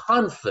of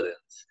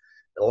confidence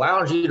that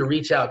allows you to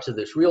reach out to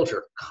this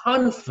realtor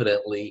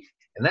confidently,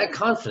 and that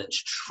confidence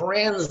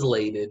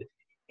translated,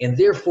 and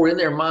therefore in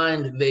their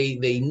mind,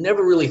 they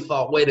never really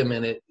thought, wait a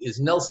minute,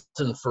 is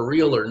Nelson for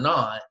real or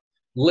not?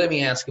 Let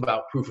me ask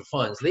about proof of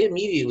funds. They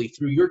immediately,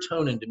 through your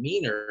tone and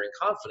demeanor and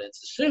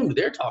confidence, assumed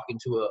they're talking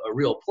to a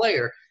real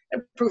player,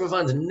 and proof of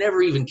funds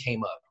never even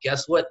came up.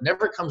 Guess what?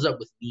 Never comes up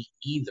with me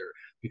either,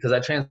 because I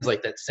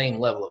translate that same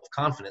level of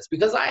confidence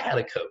because I had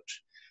a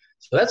coach.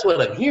 So that's what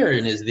I'm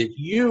hearing, is that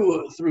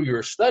you, through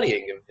your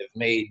studying, have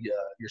made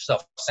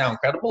yourself sound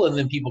credible, and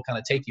then people kind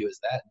of take you as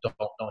that.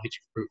 Don't hit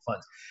you for proof of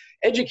funds.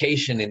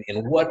 Education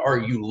and what are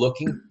you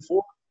looking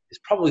for is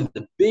probably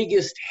the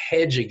biggest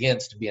hedge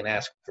against being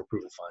asked for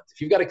proof of funds.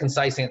 If you've got a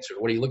concise answer,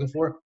 what are you looking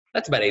for?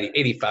 That's about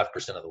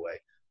 85% of the way.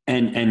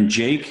 And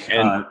Jake,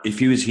 if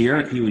he was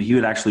here, he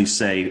would actually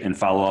say and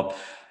follow up,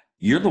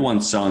 you're the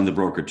one selling the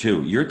broker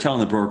too. You're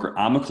telling the broker,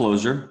 I'm a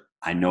closer.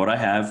 I know what I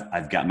have.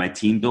 I've got my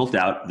team built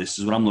out. This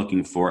is what I'm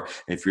looking for.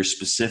 If you're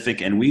specific,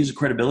 and we use a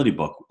credibility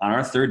book. On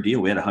our third deal,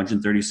 we had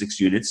 136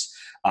 units.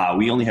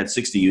 We only had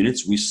 60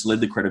 units. We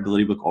slid the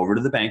credibility book over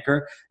to the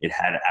banker. It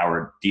had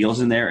our deals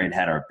in there. It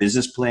had our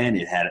business plan.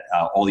 It had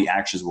all the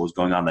actions, what was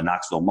going on in the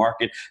Knoxville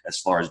market as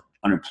far as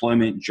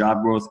unemployment,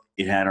 job growth.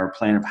 It had our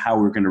plan of how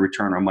we're going to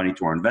return our money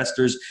to our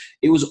investors.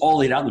 It was all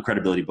laid out in the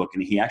credibility book.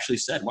 And he actually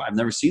said, wow, I've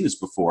never seen this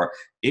before.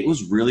 It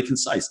was really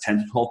concise, 10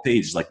 to 12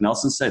 pages. Like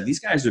Nelson said, these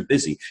guys are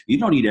busy. You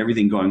don't need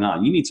everything going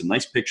on. You need some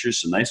nice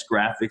pictures, some nice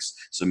graphics,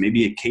 so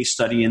maybe a case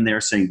study in there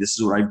saying this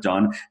is what I've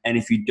done. And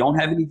if you don't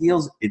have any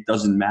deals, it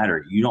doesn't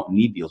matter. You don't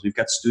need deals. We've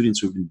got students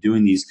who've been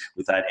doing these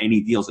without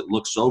any deals. It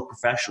looks so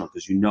professional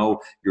because you know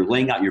you're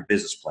laying out your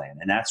business plan.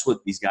 And that's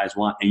what these guys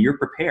want. And you're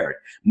prepared.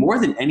 More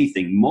than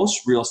anything,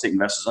 most real estate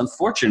investors,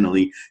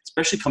 unfortunately,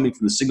 especially coming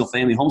from the single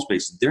family home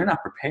space, they're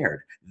not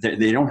prepared.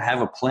 They don't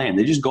have a plan.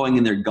 They're just going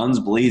in there guns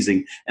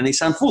blazing, and they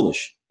sound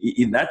foolish.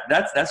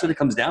 That's what it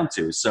comes down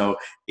to. So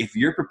if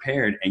you're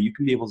prepared and you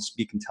can be able to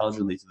speak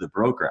intelligently to the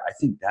broker, I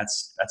think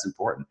that's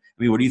important.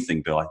 I mean, what do you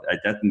think, Bill?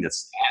 I think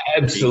that's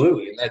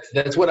absolutely.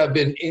 That's what I've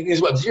been, is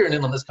what I'm zeroing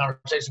in on this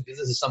conversation, because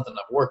this is something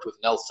I've worked with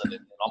Nelson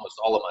and almost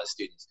all of my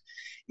students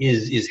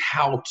is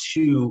how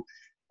to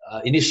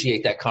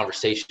initiate that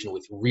conversation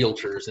with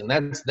realtors. And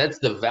that's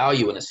the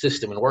value in a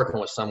system and working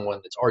with someone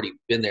that's already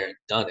been there and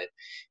done it,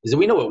 is that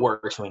we know what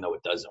works and we know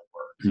what doesn't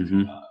work.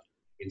 Mm-hmm.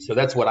 And so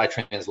that's what I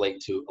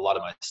translate to a lot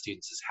of my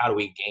students, is how do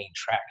we gain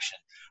traction?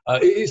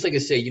 It's like I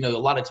say, a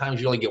lot of times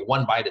you only get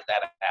one bite at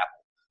that apple.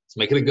 Let's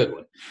make it a good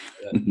one.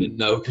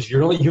 No, because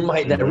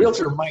that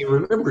realtor might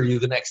remember you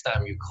the next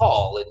time you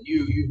call, and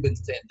you've been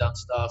saying dumb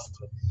stuff,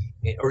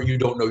 or you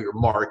don't know your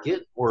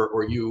market,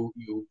 or you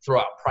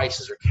throw out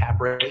prices or cap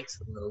rates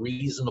that are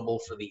reasonable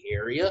for the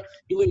area.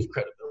 You lose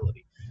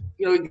credibility.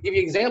 give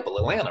you an example,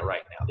 Atlanta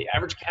right now. The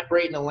average cap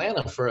rate in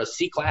Atlanta for a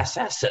C-class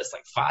asset is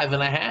like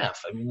 5.5. I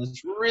mean,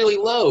 it's really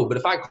low. But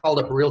if I called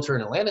up a realtor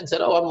in Atlanta and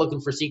said, oh, I'm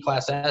looking for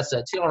C-class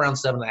assets, around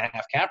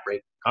 7.5 cap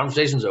rate,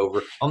 conversation's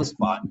over on the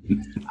spot.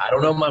 I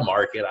don't know my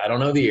market. I don't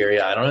know the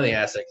area. I don't know the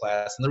asset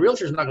class. And the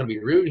realtor's not going to be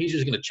rude. He's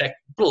just going to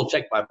put a little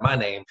check by my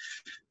name.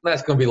 And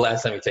that's going to be the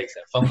last time he takes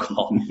that phone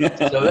call.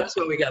 So that's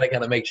what we got to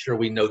kind of make sure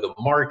we know the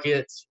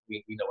markets,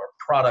 we know our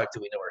product,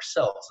 and we know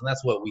ourselves. And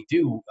that's what we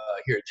do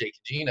here at Jake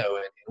Gino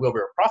and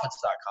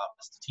wheelbarrowprofits.com,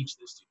 is to teach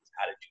those students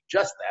how to do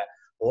just that,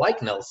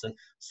 like Nelson,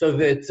 so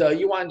that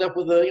you wind up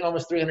with a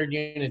almost 300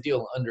 unit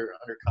deal under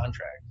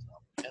contract. So,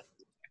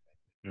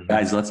 yeah.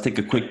 Guys, let's take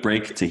a quick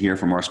break to hear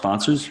from our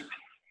sponsors.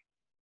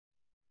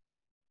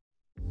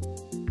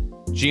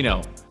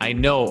 Gino, I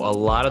know a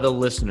lot of the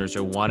listeners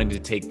are wanting to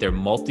take their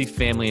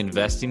multifamily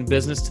investing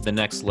business to the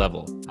next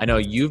level. I know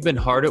you've been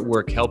hard at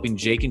work helping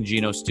Jake and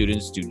Gino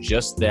students do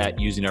just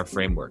that using our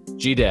framework.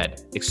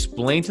 G-Dad,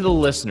 explain to the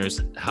listeners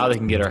how they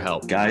can get our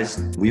help.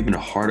 Guys, we've been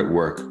hard at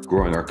work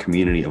growing our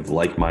community of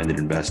like-minded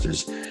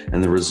investors,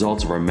 and the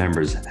results of our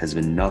members has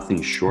been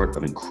nothing short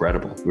of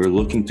incredible. We're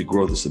looking to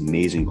grow this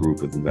amazing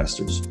group of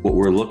investors. What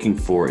we're looking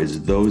for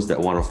is those that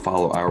want to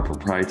follow our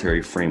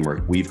proprietary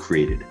framework we've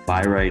created: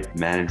 buy right,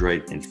 manage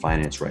right, and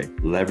finance right.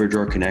 Leverage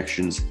our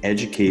connections,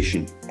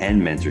 education,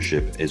 and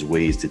mentorship as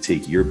ways to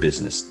take your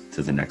business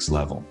to the next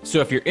level.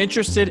 So if you're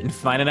interested in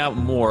finding out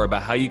more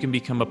about how you can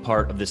become a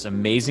part of this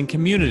amazing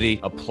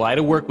community, apply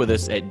to work with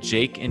us at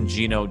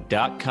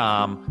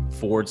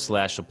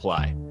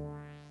jakeandgino.com/apply.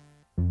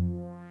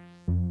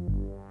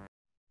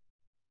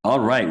 All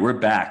right, we're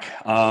back.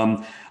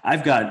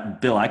 I've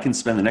got, Bill, I can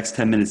spend the next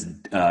 10 minutes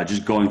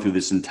just going through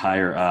this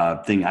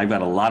entire thing. I've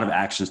got a lot of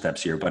action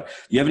steps here, but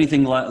do you have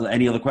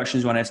any other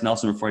questions you want to ask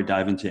Nelson before I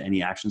dive into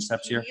any action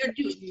steps here?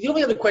 The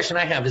only other question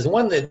I have is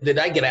one that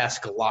I get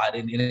asked a lot,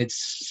 and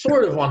it's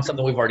sort of on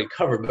something we've already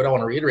covered, but I want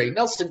to reiterate.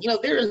 Nelson,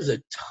 there is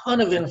a ton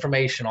of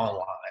information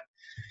online.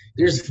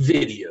 There's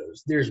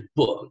videos, there's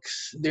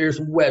books, there's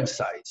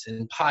websites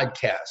and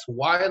podcasts.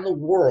 Why in the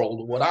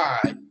world would I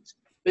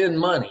spend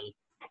money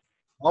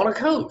on a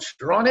coach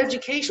or on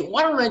education?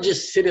 Why don't I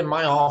just sit in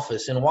my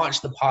office and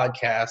watch the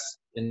podcasts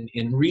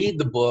and read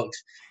the books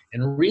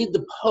and read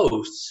the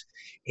posts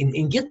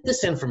and get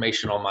this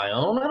information on my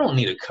own? I don't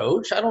need a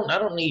coach. I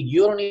don't need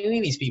you. I don't need any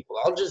of these people.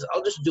 I'll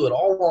just do it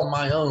all on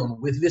my own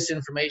with this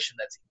information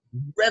that's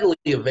readily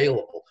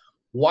available.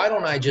 Why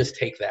don't I just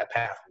take that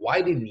path?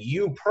 Why didn't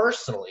you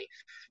personally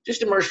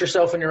just immerse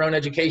yourself in your own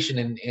education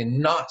and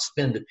not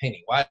spend a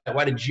penny? Why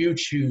did you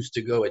choose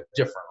to go a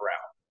different route?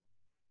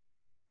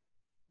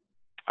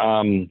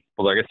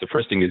 Well, I guess the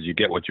first thing is you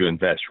get what you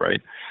invest,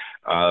 right?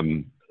 All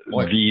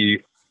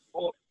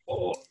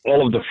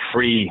of the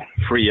free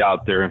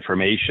out there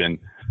information,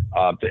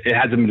 it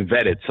hasn't been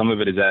vetted. Some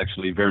of it is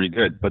actually very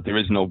good, but there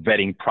is no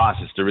vetting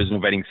process. There is no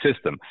vetting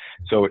system.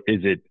 So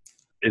is it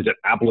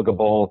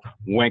applicable?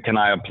 When can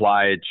I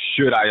apply it?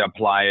 Should I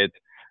apply it?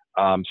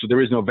 So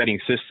there is no vetting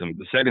system.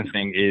 The second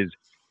thing is,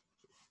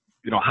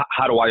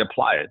 how do I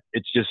apply it?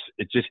 It's just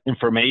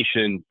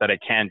information that I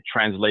can't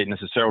translate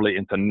necessarily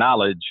into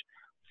knowledge,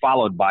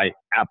 followed by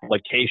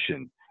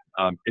application.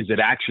 Is it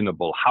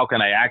actionable? How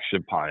can I action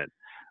upon it?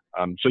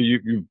 So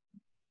we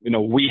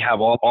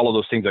have all of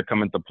those things that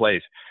come into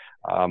place.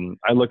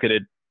 I look at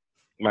it,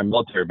 my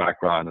military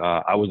background.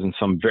 I was in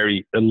some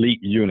very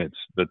elite units,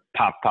 the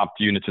top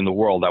units in the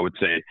world, I would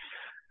say.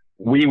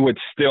 We would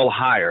still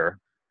hire,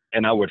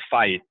 and I would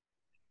fight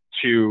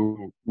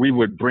we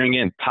would bring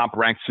in top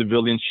ranked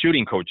civilian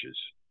shooting coaches.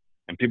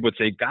 And people would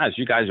say, guys,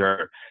 you guys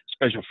are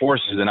special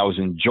forces. And I was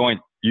in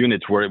joint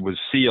units where it was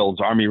SEALs,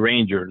 Army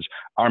Rangers,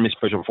 Army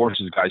Special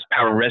Forces guys,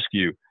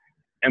 pararescue.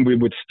 And we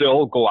would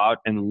still go out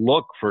and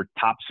look for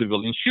top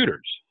civilian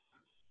shooters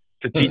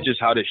to teach us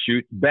how to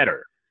shoot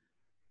better.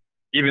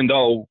 Even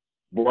though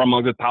we're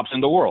among the tops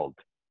in the world,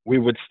 we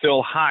would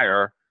still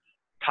hire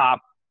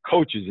top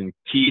coaches in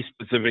key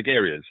specific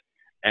areas.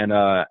 And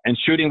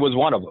shooting was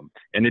one of them.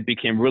 And it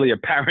became really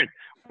apparent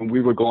when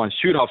we would go on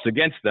shoot-offs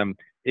against them.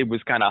 It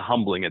was kind of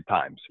humbling at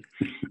times.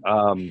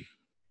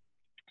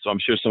 So I'm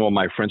sure some of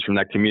my friends from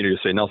that community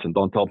say, Nelson,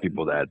 don't tell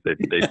people that. They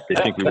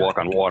think we walk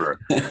on water.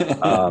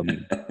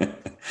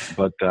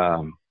 But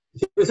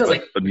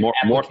more.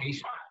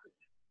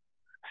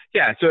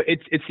 Yeah, so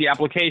it's the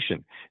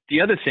application.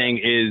 The other thing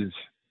is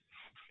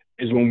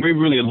when we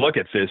really look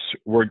at this,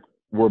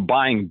 we're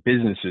buying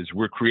businesses.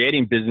 We're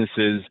creating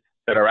businesses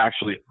that are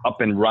actually up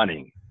and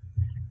running.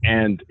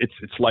 And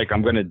it's like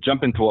I'm going to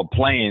jump into a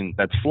plane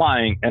that's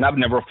flying and I've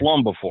never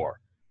flown before.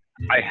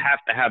 I have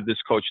to have this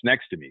coach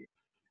next to me,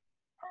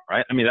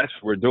 right? I mean, that's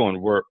what we're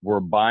doing. We're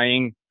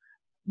buying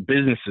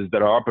businesses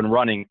that are up and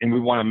running, and we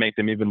want to make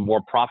them even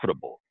more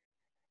profitable.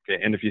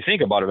 Okay, and if you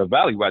think about it, a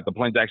value add, the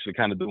plane's actually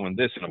kind of doing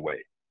this in a way.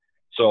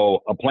 So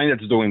a plane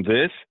that's doing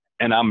this,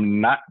 and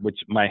I'm not, which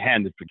my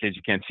hand, in case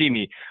you can't see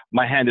me,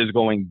 my hand is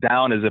going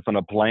down as if on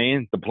a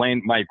plane. The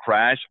plane might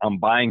crash. I'm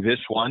buying this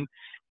one,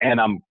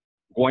 and I'm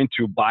going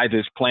to buy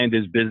this plane,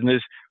 this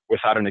business,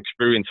 without an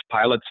experienced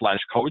pilot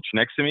 / coach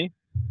next to me.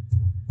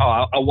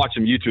 Oh, I'll watch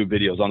some YouTube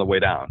videos on the way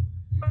down.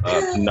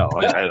 No,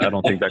 I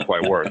don't think that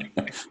quite works.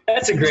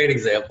 That's a great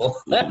example.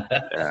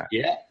 Yeah.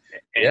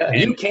 Yeah. And,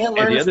 You can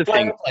learn to fly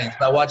thing, planes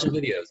by watching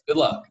videos. Good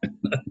luck.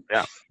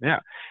 Yeah.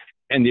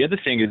 And the other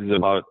thing is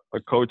about a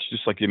coach,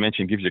 just like you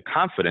mentioned, gives you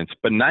confidence,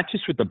 but not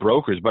just with the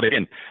brokers, but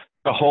again,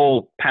 the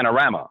whole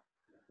panorama.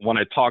 When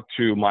I talk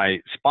to my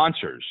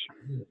sponsors,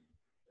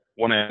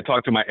 when I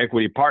talk to my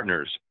equity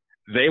partners,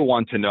 they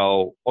want to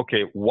know,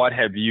 okay, what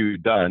have you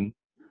done?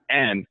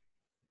 And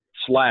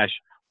 /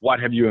 what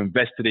have you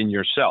invested in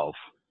yourself?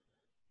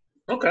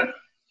 Okay.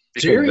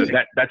 Because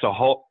that's a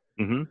whole.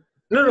 Mm-hmm.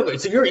 No.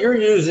 So you're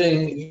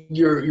using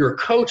your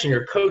coach and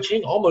your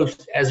coaching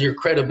almost as your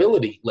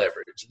credibility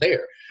leverage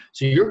there.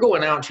 So you're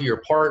going out to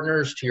your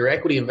partners, to your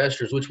equity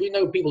investors, which we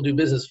know people do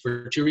business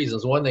for two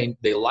reasons. One,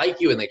 they like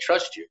you and they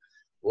trust you.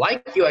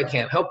 Like you, I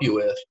can't help you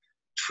with.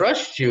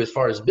 Trust you as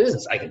far as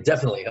business, I can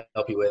definitely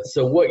help you with.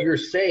 So what you're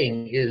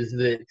saying is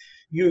that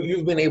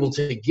you've been able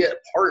to get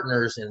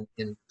partners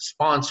and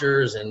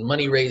sponsors and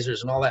money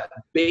raisers and all that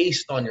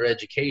based on your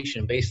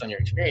education, based on your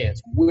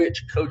experience,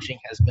 which coaching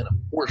has been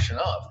a portion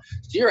of.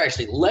 So you're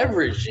actually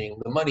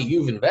leveraging the money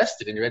you've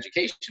invested in your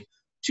education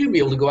to be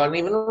able to go out and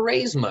even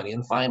raise money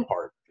and find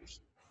partners.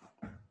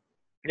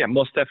 Yeah,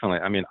 most definitely.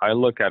 I mean, I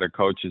look at a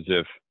coach as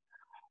if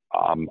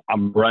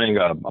I'm running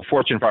a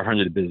Fortune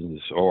 500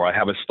 business, or I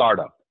have a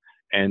startup.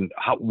 And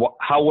how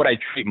would I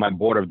treat my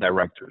board of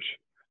directors?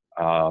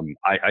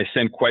 I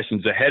send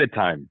questions ahead of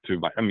time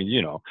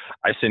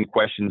I send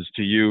questions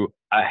to you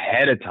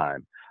ahead of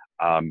time.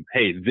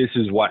 Hey, this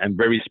is what, and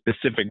very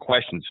specific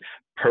questions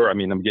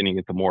I'm getting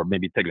into more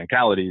maybe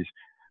technicalities,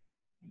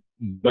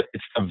 but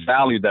it's the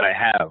value that I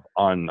have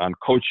on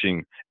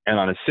coaching and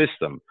on a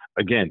system.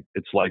 Again,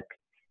 it's like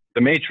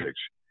the Matrix.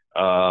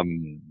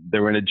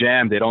 They're in a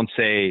jam. They don't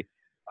say,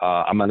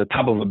 I'm on the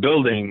top of a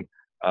building.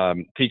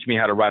 Teach me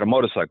how to ride a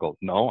motorcycle.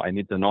 No, I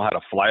need to know how to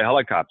fly a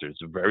helicopter. It's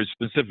very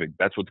specific.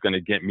 That's what's going to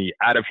get me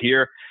out of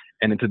here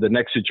and into the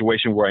next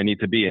situation where I need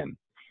to be in.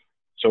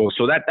 So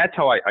that's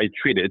how I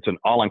treat it. It's an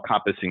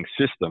all-encompassing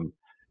system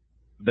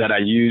that I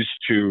use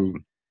to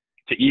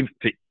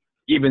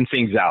even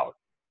things out.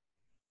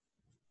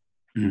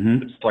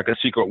 Mm-hmm. It's like a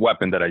secret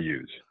weapon that I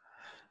use.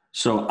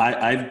 So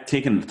I've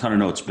taken a ton of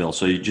notes, Bill.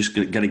 So you just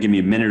got to give me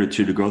a minute or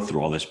two to go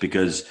through all this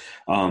because,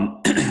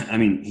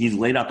 he's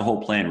laid out the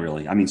whole plan,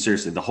 really.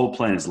 Seriously, the whole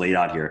plan is laid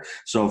out here.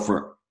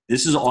 So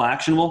this is all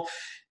actionable.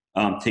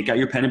 Take out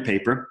your pen and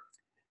paper.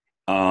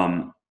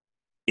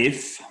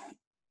 If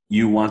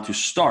you want to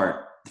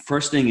start, the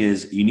first thing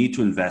is you need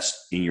to invest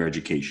in your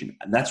education.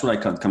 And that's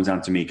what comes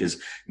down to me,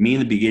 because me in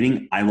the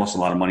beginning, I lost a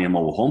lot of money on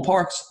mobile home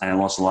parks, and I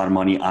lost a lot of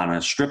money on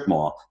a strip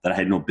mall that I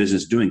had no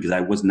business doing because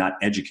I was not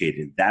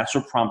educated. That's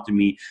what prompted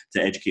me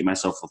to educate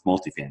myself with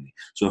multifamily.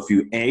 So if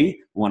you A,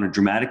 want to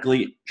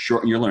dramatically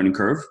shorten your learning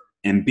curve,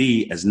 and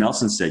B, as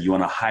Nelson said, you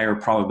want a higher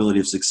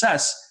probability of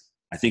success,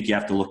 I think you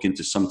have to look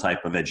into some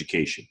type of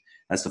education.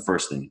 That's the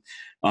first thing.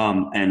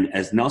 And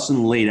as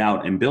Nelson laid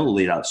out and Bill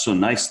laid out so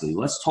nicely,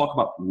 let's talk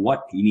about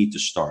what you need to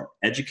start.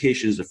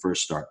 Education is the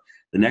first start.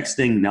 The next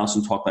thing,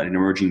 Nelson talked about an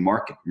emerging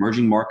market.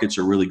 Emerging markets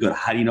are really good.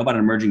 How do you know about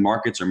emerging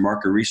markets or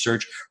market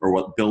research, or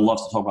what Bill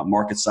loves to talk about,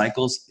 market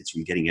cycles? It's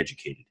from getting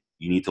educated.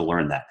 You need to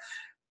learn that.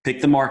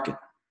 Pick the market.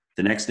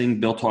 The next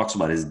thing Bill talks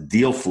about is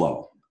deal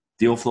flow.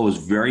 Deal flow is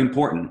very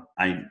important.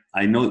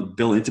 I know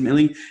Bill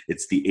intimately.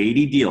 It's the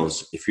 80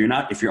 deals. If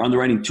you're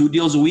underwriting 2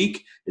 deals a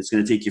week, it's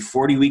going to take you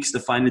 40 weeks to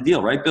find a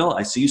deal, right, Bill?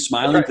 I see you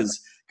smiling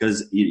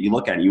because you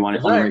look at it. You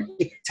want to underwrite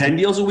 10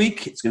 deals a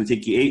week. It's going to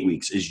take you 8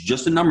 weeks. It's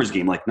just a numbers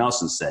game, like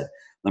Nelson said.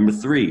 Number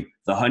 3,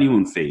 the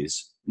honeymoon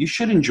phase. You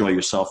should enjoy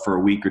yourself for a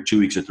week or 2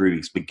 weeks or 3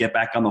 weeks, but get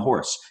back on the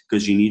horse,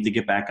 because you need to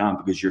get back on,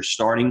 because you're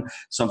starting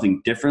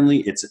something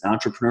differently.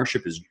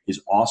 Entrepreneurship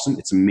is awesome.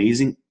 It's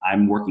amazing.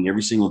 I'm working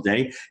every single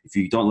day. If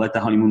you don't let the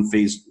honeymoon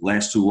phase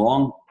last too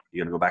long,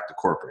 you're going to go back to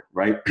corporate,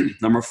 right?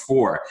 Number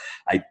 4,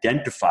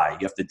 identify.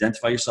 You have to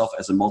identify yourself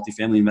as a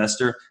multifamily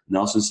investor.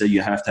 Nelson said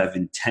you have to have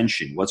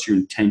intention. What's your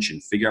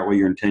intention? Figure out what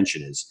your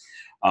intention is.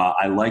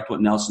 I liked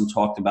what Nelson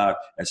talked about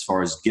as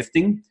far as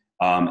gifting.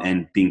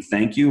 And being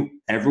thank you.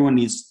 Everyone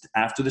needs,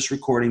 after this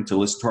recording, to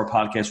listen to our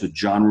podcast with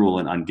John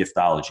Rulin on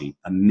giftology.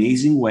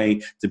 Amazing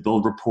way to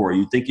build rapport.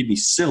 You'd think you'd be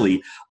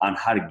silly on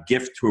how to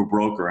gift to a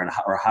broker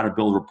or how to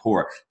build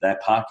rapport.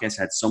 That podcast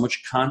had so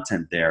much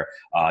content there.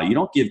 You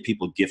don't give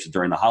people gifts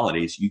during the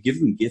holidays. You give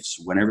them gifts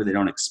whenever they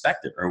don't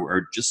expect it,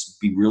 or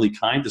just be really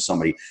kind to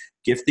somebody.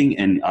 Gifting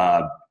and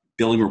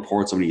building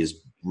rapport with somebody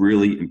is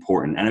really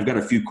important. And I've got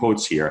a few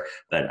quotes here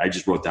that I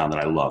just wrote down that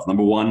I love.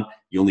 Number 1,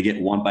 you only get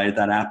one bite at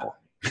that apple.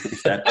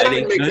 I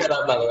didn't make that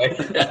up, by the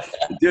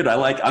way. Dude,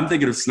 I'm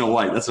thinking of Snow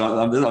White. That's what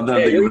I'm thinking of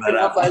that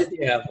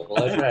apple.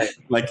 That's right.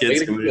 My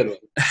kids come in.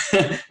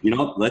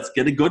 Let's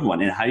get a good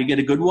one. And how you get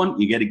a good one?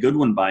 You get a good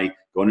one by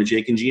going to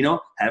Jake and Gino,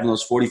 having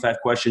those 45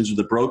 questions with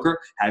the broker,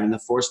 having the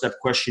 4-step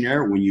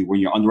questionnaire when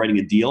you're underwriting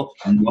a deal,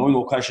 knowing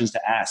what questions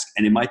to ask.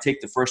 And it might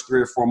take the first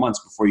 3 or 4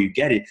 months before you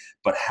get it,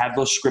 but have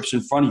those scripts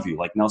in front of you.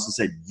 Like Nelson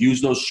said,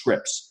 use those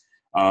scripts.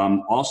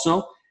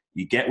 Also,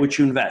 you get what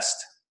you invest.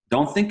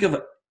 Don't think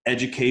of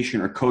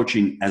education or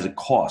coaching as a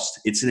cost.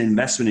 It's an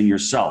investment in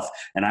yourself.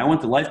 And I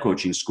went to life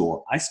coaching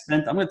school. I'm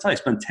going to tell you, I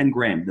spent 10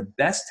 grand, the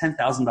best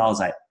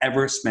 $10,000 I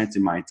ever spent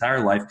in my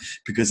entire life,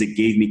 because it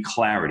gave me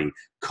clarity.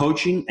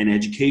 Coaching and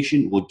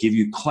education will give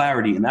you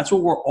clarity. And that's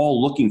what we're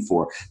all looking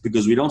for,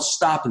 because we don't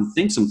stop and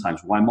think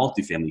sometimes, why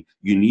multifamily?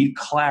 You need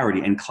clarity,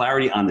 and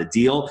clarity on the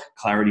deal,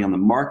 clarity on the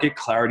market,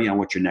 clarity on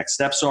what your next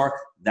steps are.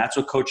 That's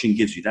what coaching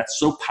gives you. That's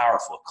so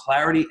powerful.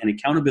 Clarity and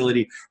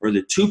accountability are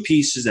the two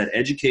pieces that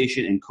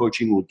education and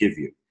coaching will give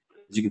you.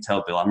 As you can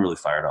tell, Bill, I'm really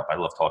fired up. I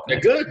love talking.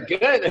 Good.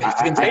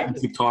 I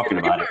keep talking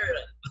about it.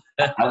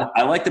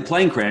 I like the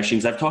plane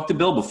crashings. I've talked to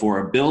Bill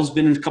before. Bill's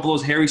been in a couple of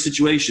those hairy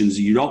situations.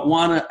 You don't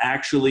want to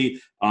actually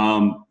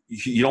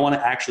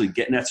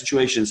get in that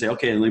situation and say,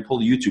 okay, let me pull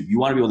the YouTube. You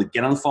want to be able to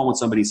get on the phone with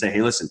somebody and say,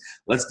 hey, listen,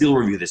 let's deal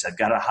review this. I've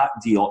got a hot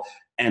deal.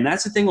 And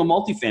that's the thing with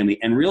multifamily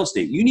and real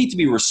estate. You need to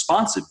be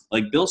responsive.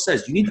 Like Bill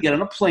says, you need to get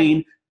on a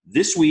plane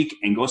this week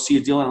and go see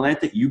a deal in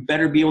Atlanta. You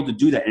better be able to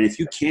do that. And if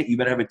you can't, you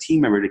better have a team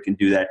member that can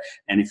do that.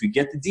 And if you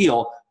get the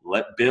deal,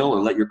 let Bill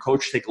or let your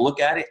coach take a look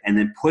at it and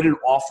then put an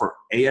offer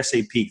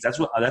ASAP. That's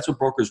what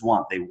brokers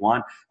want. They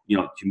want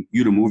you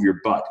to move your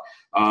butt.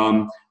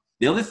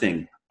 The other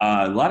thing,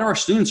 a lot of our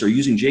students are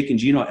using Jake and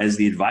Gino as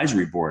the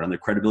advisory board on their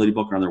credibility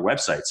book or on their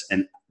websites.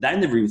 And I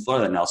never even thought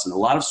of that, Nelson. A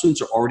lot of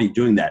students are already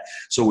doing that.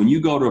 So when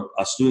you go to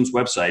a student's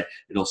website,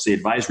 it'll say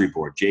advisory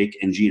board, Jake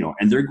and Gino,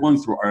 and they're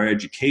going through our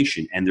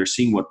education and they're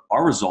seeing what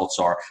our results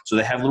are. So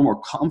they have a little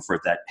more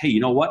comfort that, hey, you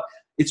know what?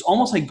 It's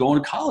almost like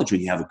going to college when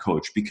you have a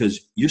coach,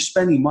 because you're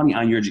spending money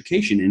on your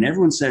education, and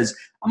everyone says,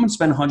 I'm going to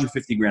spend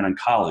 150 grand on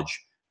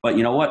college. But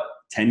you know what?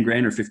 10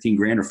 grand or 15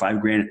 grand or 5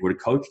 grand with a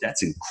coach,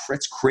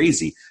 that's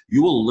crazy.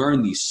 You will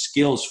learn these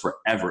skills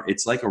forever.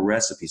 It's like a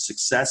recipe.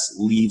 Success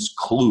leaves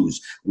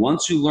clues.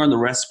 Once you learn the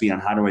recipe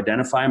on how to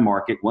identify a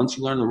market, once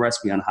you learn the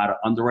recipe on how to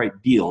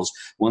underwrite deals,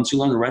 once you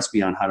learn the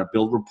recipe on how to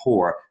build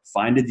rapport,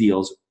 find the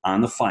deals on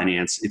the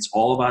finance, it's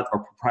all about our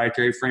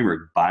proprietary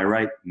framework: buy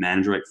right,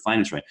 manage right,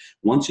 finance right.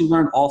 Once you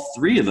learn all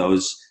three of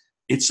those,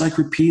 it's like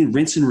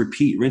rinse and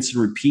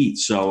repeat.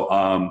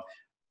 So,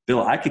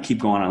 Bill, I could keep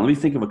going on. Let me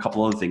think of a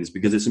couple other things,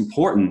 because it's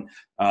important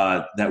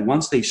that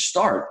once they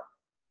start,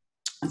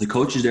 the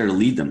coach is there to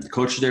lead them. The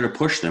coach is there to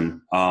push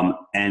them.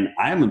 And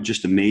I'm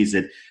just amazed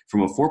that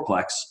from a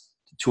fourplex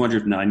to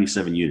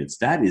 297 units,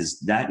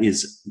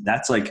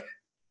 that's like,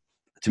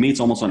 to me, it's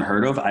almost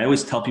unheard of. I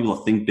always tell people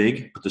to think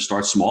big, but to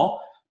start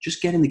small.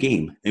 Just get in the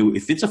game.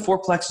 If it's a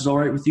fourplex is all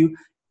right with you,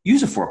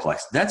 use a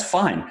fourplex. That's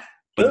fine.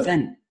 But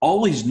then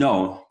always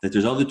know that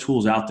there's other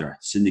tools out there,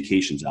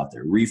 syndications out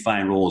there,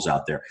 refi and rolls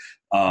out there,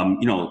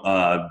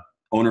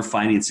 owner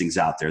financings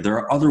out there. There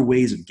are other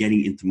ways of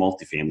getting into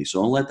multifamily.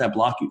 So don't let that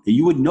block you. And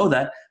you wouldn't know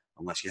that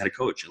unless you had a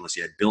coach, unless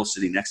you had Bill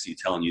sitting next to you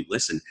telling you,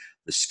 listen,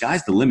 the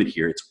sky's the limit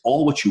here. It's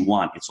all what you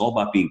want. It's all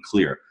about being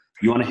clear.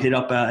 You want to hit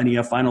up any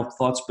final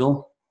thoughts,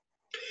 Bill?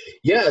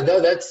 Yeah, no,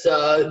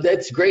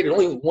 that's great. And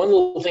only one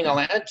little thing I'll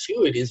add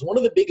to it is one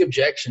of the big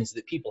objections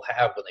that people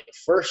have when they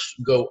first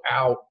go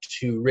out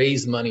to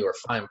raise money or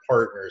find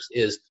partners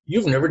is,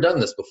 you've never done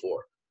this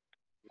before.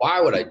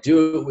 Why would I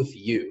do it with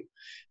you?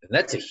 And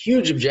that's a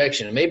huge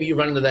objection. And maybe you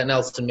run into that,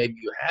 Nelson, maybe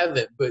you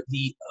haven't. But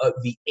the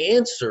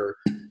answer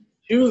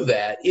to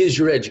that is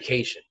your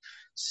education.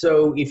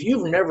 So if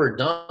you've never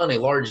done a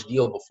large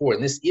deal before,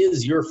 and this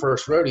is your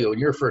first rodeo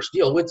and your first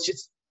deal, which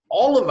is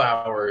all of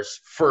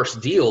ours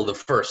first deal the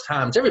first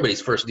time. It's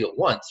everybody's first deal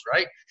once,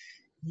 right?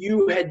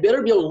 You had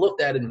better be able to look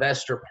that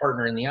investor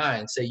partner in the eye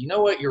and say, you know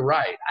what, you're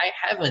right. I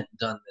haven't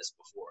done this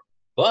before.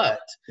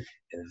 But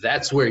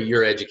that's where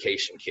your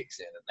education kicks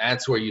in. And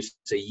that's where you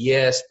say,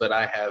 yes, but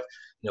I have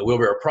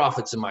Wheelbarrow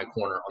Profits in my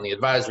corner on the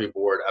advisory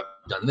board. I've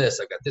done this.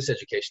 I've got this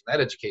education, that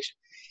education.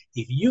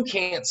 If you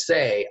can't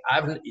say,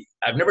 I've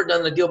never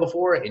done the deal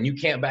before, and you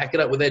can't back it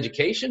up with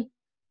education,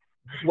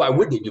 why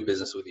would they do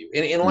business with you?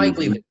 And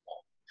likely they won't.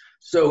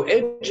 So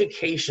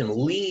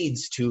education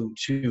leads to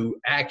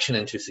action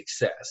and to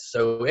success.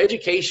 So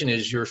education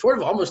is your sort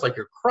of almost like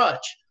your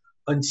crutch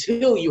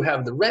until you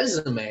have the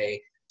resume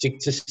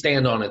to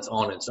stand on its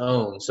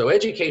own. So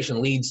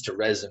education leads to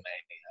resume.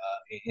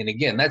 And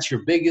again, that's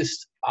your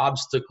biggest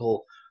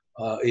obstacle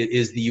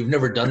is the you've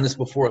never done this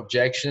before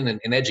objection,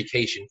 and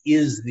education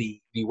is the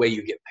way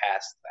you get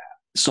past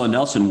that. So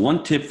Nelson,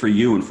 one tip for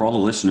you and for all the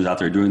listeners out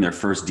there doing their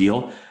first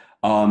deal,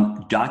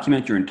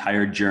 document your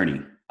entire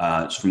journey.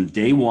 From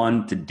day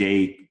one to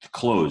day to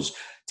close.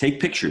 Take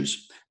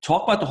pictures.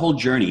 Talk about the whole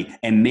journey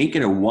and make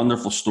it a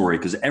wonderful story,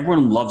 because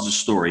everyone loves a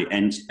story.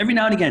 And every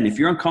now and again, if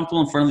you're uncomfortable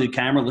in front of the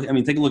camera,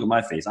 take a look at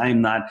my face. I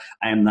am not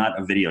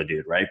a video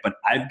dude, right? But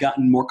I've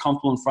gotten more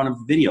comfortable in front of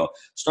video.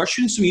 Start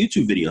shooting some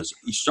YouTube videos.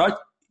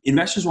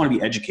 Investors want to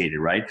be educated,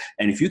 right?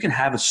 And if you can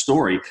have a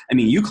story,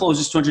 you close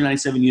this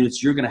 297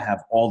 units, you're going to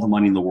have all the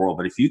money in the world.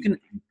 But if you can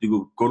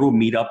go to a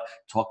meetup,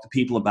 talk to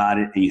people about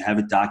it, and you have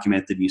it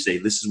documented, and you say,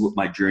 this is what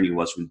my journey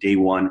was from day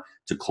one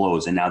to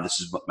close, and now this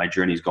is what my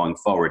journey is going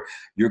forward.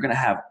 You're going to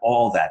have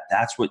all that.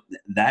 That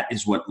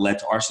is what led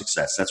to our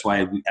success. That's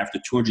why after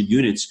 200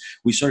 units,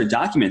 we started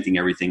documenting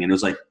everything, and it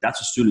was like,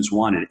 that's what students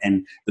wanted.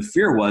 And the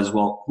fear was,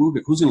 well,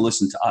 who's going to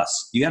listen to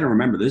us? You got to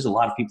remember, there's a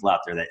lot of people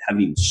out there that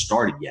haven't even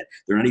started yet.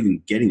 They're not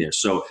even getting there.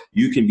 So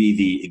you can be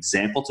the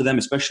example to them,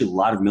 especially a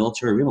lot of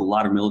military. We have a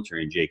lot of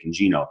military in Jake and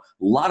Gino, a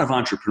lot of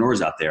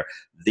entrepreneurs out there.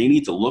 They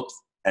need to look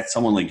at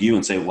someone like you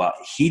and say, well,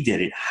 he did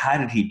it. How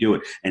did he do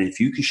it? And if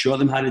you can show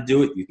them how to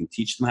do it, you can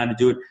teach them how to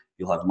do it,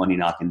 you'll have money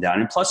knocking down.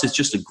 And plus, it's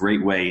just a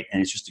great way,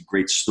 and it's just a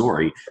great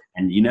story.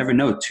 And you never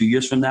know, 2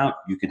 years from now,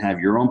 you can have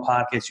your own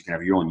podcast, you can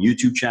have your own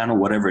YouTube channel,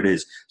 whatever it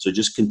is. So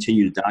just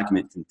continue to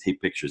document and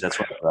take pictures. That's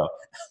what I thought.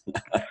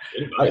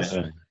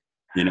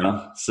 You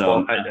know,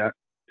 so. Well,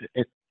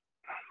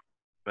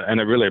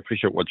 and I really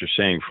appreciate what you're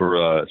saying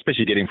for,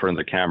 especially getting in front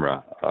of the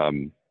camera.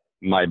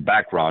 My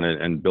background,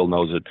 and Bill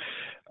knows it,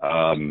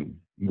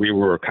 we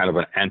were kind of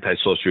an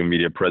anti-social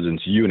media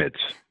presence unit.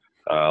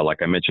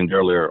 Like I mentioned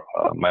earlier,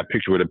 my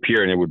picture would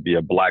appear and it would be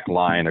a black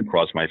line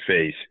across my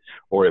face,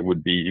 or it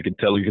would be, you could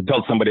tell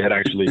somebody had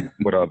actually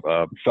with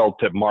a felt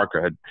tip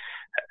marker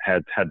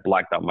had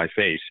blacked out my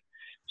face.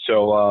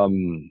 So,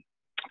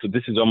 so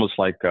this is almost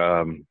like,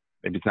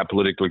 maybe it's not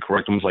politically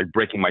correct, almost like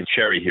breaking my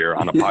cherry here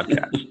on a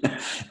podcast.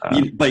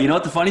 But you know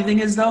what the funny thing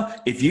is, though?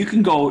 If you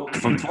can go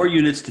from 4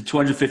 units to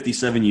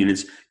 257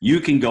 units, you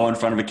can go in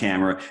front of a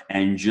camera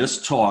and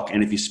just talk.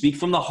 And if you speak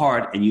from the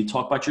heart and you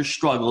talk about your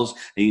struggles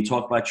and you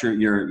talk about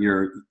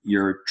your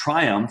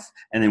triumph,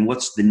 and then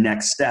what's the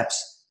next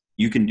steps,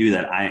 you can do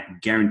that. I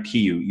guarantee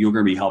you're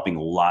going to be helping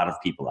a lot of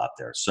people out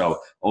there. So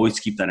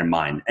always keep that in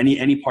mind.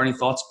 Any parting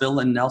thoughts, Bill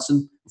and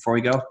Nelson, before we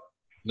go?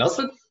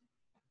 Nelson?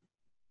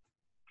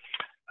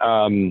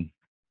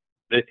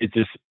 It's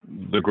just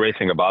the great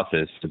thing about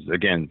this is,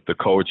 again, the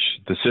coach,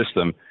 the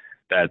system,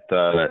 that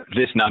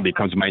this now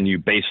becomes my new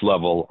base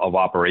level of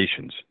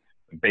operations,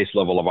 base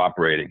level of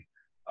operating.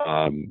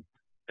 And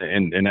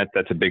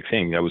that's a big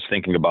thing. I was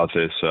thinking about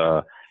this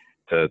to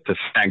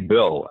thank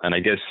Bill, and I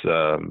guess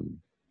to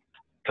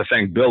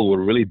thank Bill will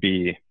really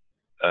be,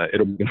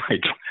 it'll be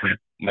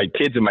my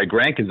kids and my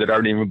grandkids that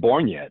aren't even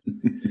born yet.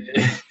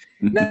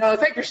 No,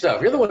 thank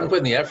yourself. You're the one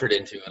putting the effort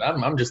into it.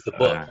 I'm just the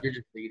book. You're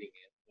just reading it.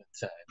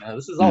 No,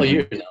 this is all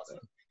you, Nelson.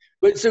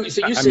 But so you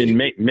said. I mean,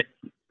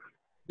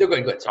 no, go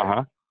ahead.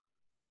 Sorry.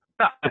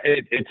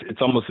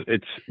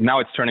 It's now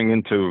it's turning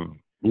into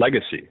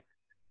legacy,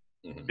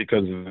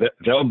 because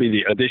they'll be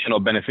the additional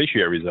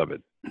beneficiaries of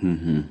it.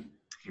 Mm-hmm.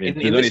 I mean,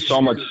 there's only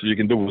so much you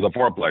can do with a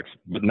fourplex,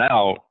 but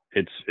now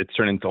it's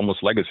turning into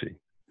almost legacy.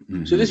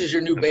 Mm-hmm. So this is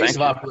your new base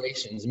of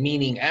operations,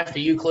 meaning after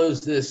you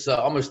close this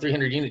almost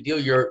 300 unit deal,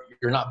 you're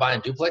not buying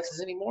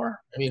duplexes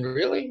anymore? I mean,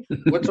 really?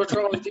 What's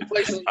wrong with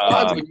duplexes and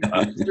quads when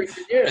you're 300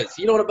 units?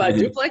 You don't want to buy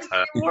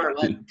duplexes anymore?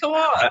 Like, come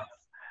on.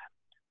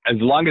 As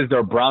long as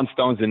they're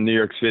brownstones in New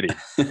York City.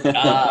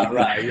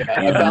 Right.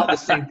 Yeah. About the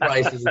same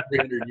price as the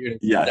 300 units.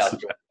 Yes.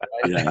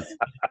 Right? Yes.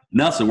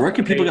 Nelson, where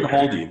can people get a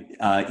hold of you?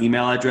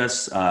 Email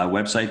address,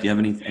 website? Do you have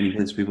any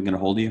place people can get a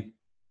hold of you?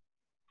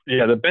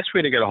 Yeah, the best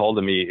way to get a hold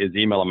of me is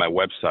email on my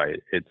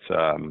website. It's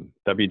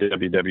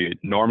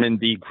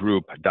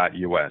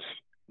www.normandygroup.us.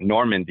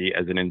 Normandy,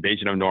 as an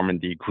invasion of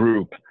Normandy,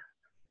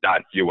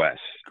 group.us.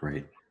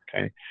 Great.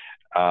 Okay.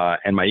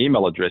 And my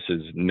email address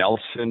is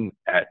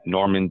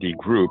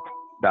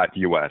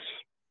nelson@normandygroup.us.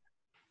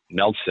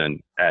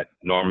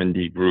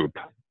 Nelson@normandygroup,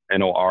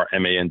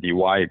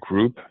 NORMANDY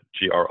group,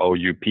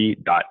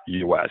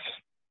 GROUP.us.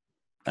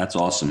 That's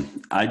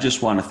awesome. I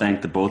just want to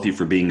thank the both of you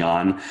for being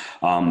on.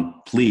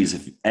 Please,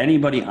 if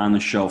anybody on the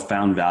show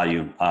found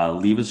value,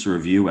 leave us a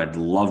review. I'd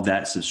love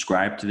that.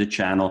 Subscribe to the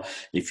channel.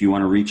 If you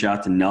want to reach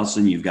out to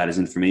Nelson, you've got his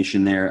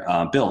information there.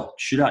 Bill,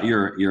 shoot out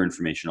your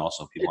information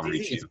also if people want to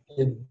reach you.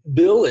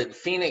 Bill at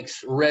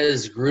Phoenix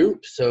Res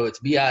Group. So it's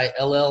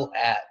BILL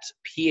at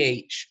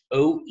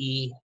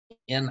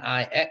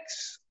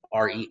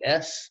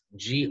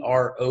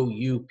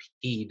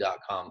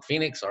PHOENIXRESGROUP.com.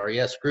 Phoenix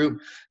RES Group.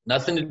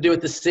 Nothing to do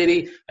with the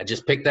city. I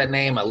just picked that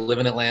name. I live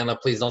in Atlanta.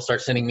 Please don't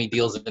start sending me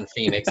deals in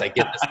Phoenix. I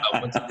get this stuff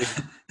when somebody,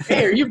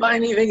 hey, are you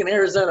buying anything in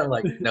Arizona? I'm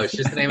like, no, it's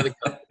just the name of the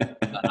company.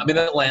 I'm in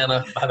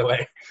Atlanta, by the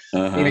way.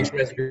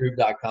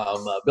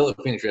 PhoenixResGroup.com. Bill at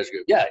Phoenix Res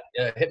Group. Yeah,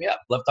 hit me up.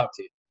 Love to talk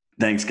to you.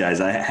 Thanks, guys.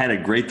 I had a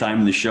great time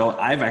in the show.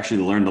 I've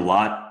actually learned a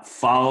lot.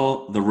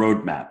 Follow the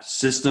roadmap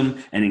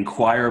system and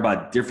inquire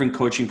about different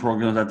coaching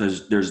programs.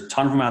 There's a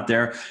ton of them out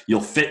there.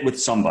 You'll fit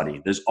with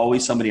somebody. There's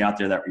always somebody out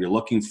there that you're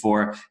looking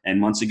for. And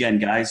once again,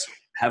 guys,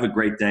 have a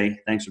great day.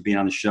 Thanks for being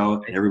on the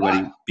show. And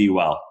everybody be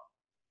well.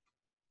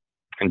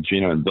 And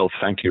Gino and Bill,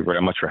 thank you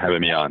very much for having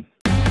me on.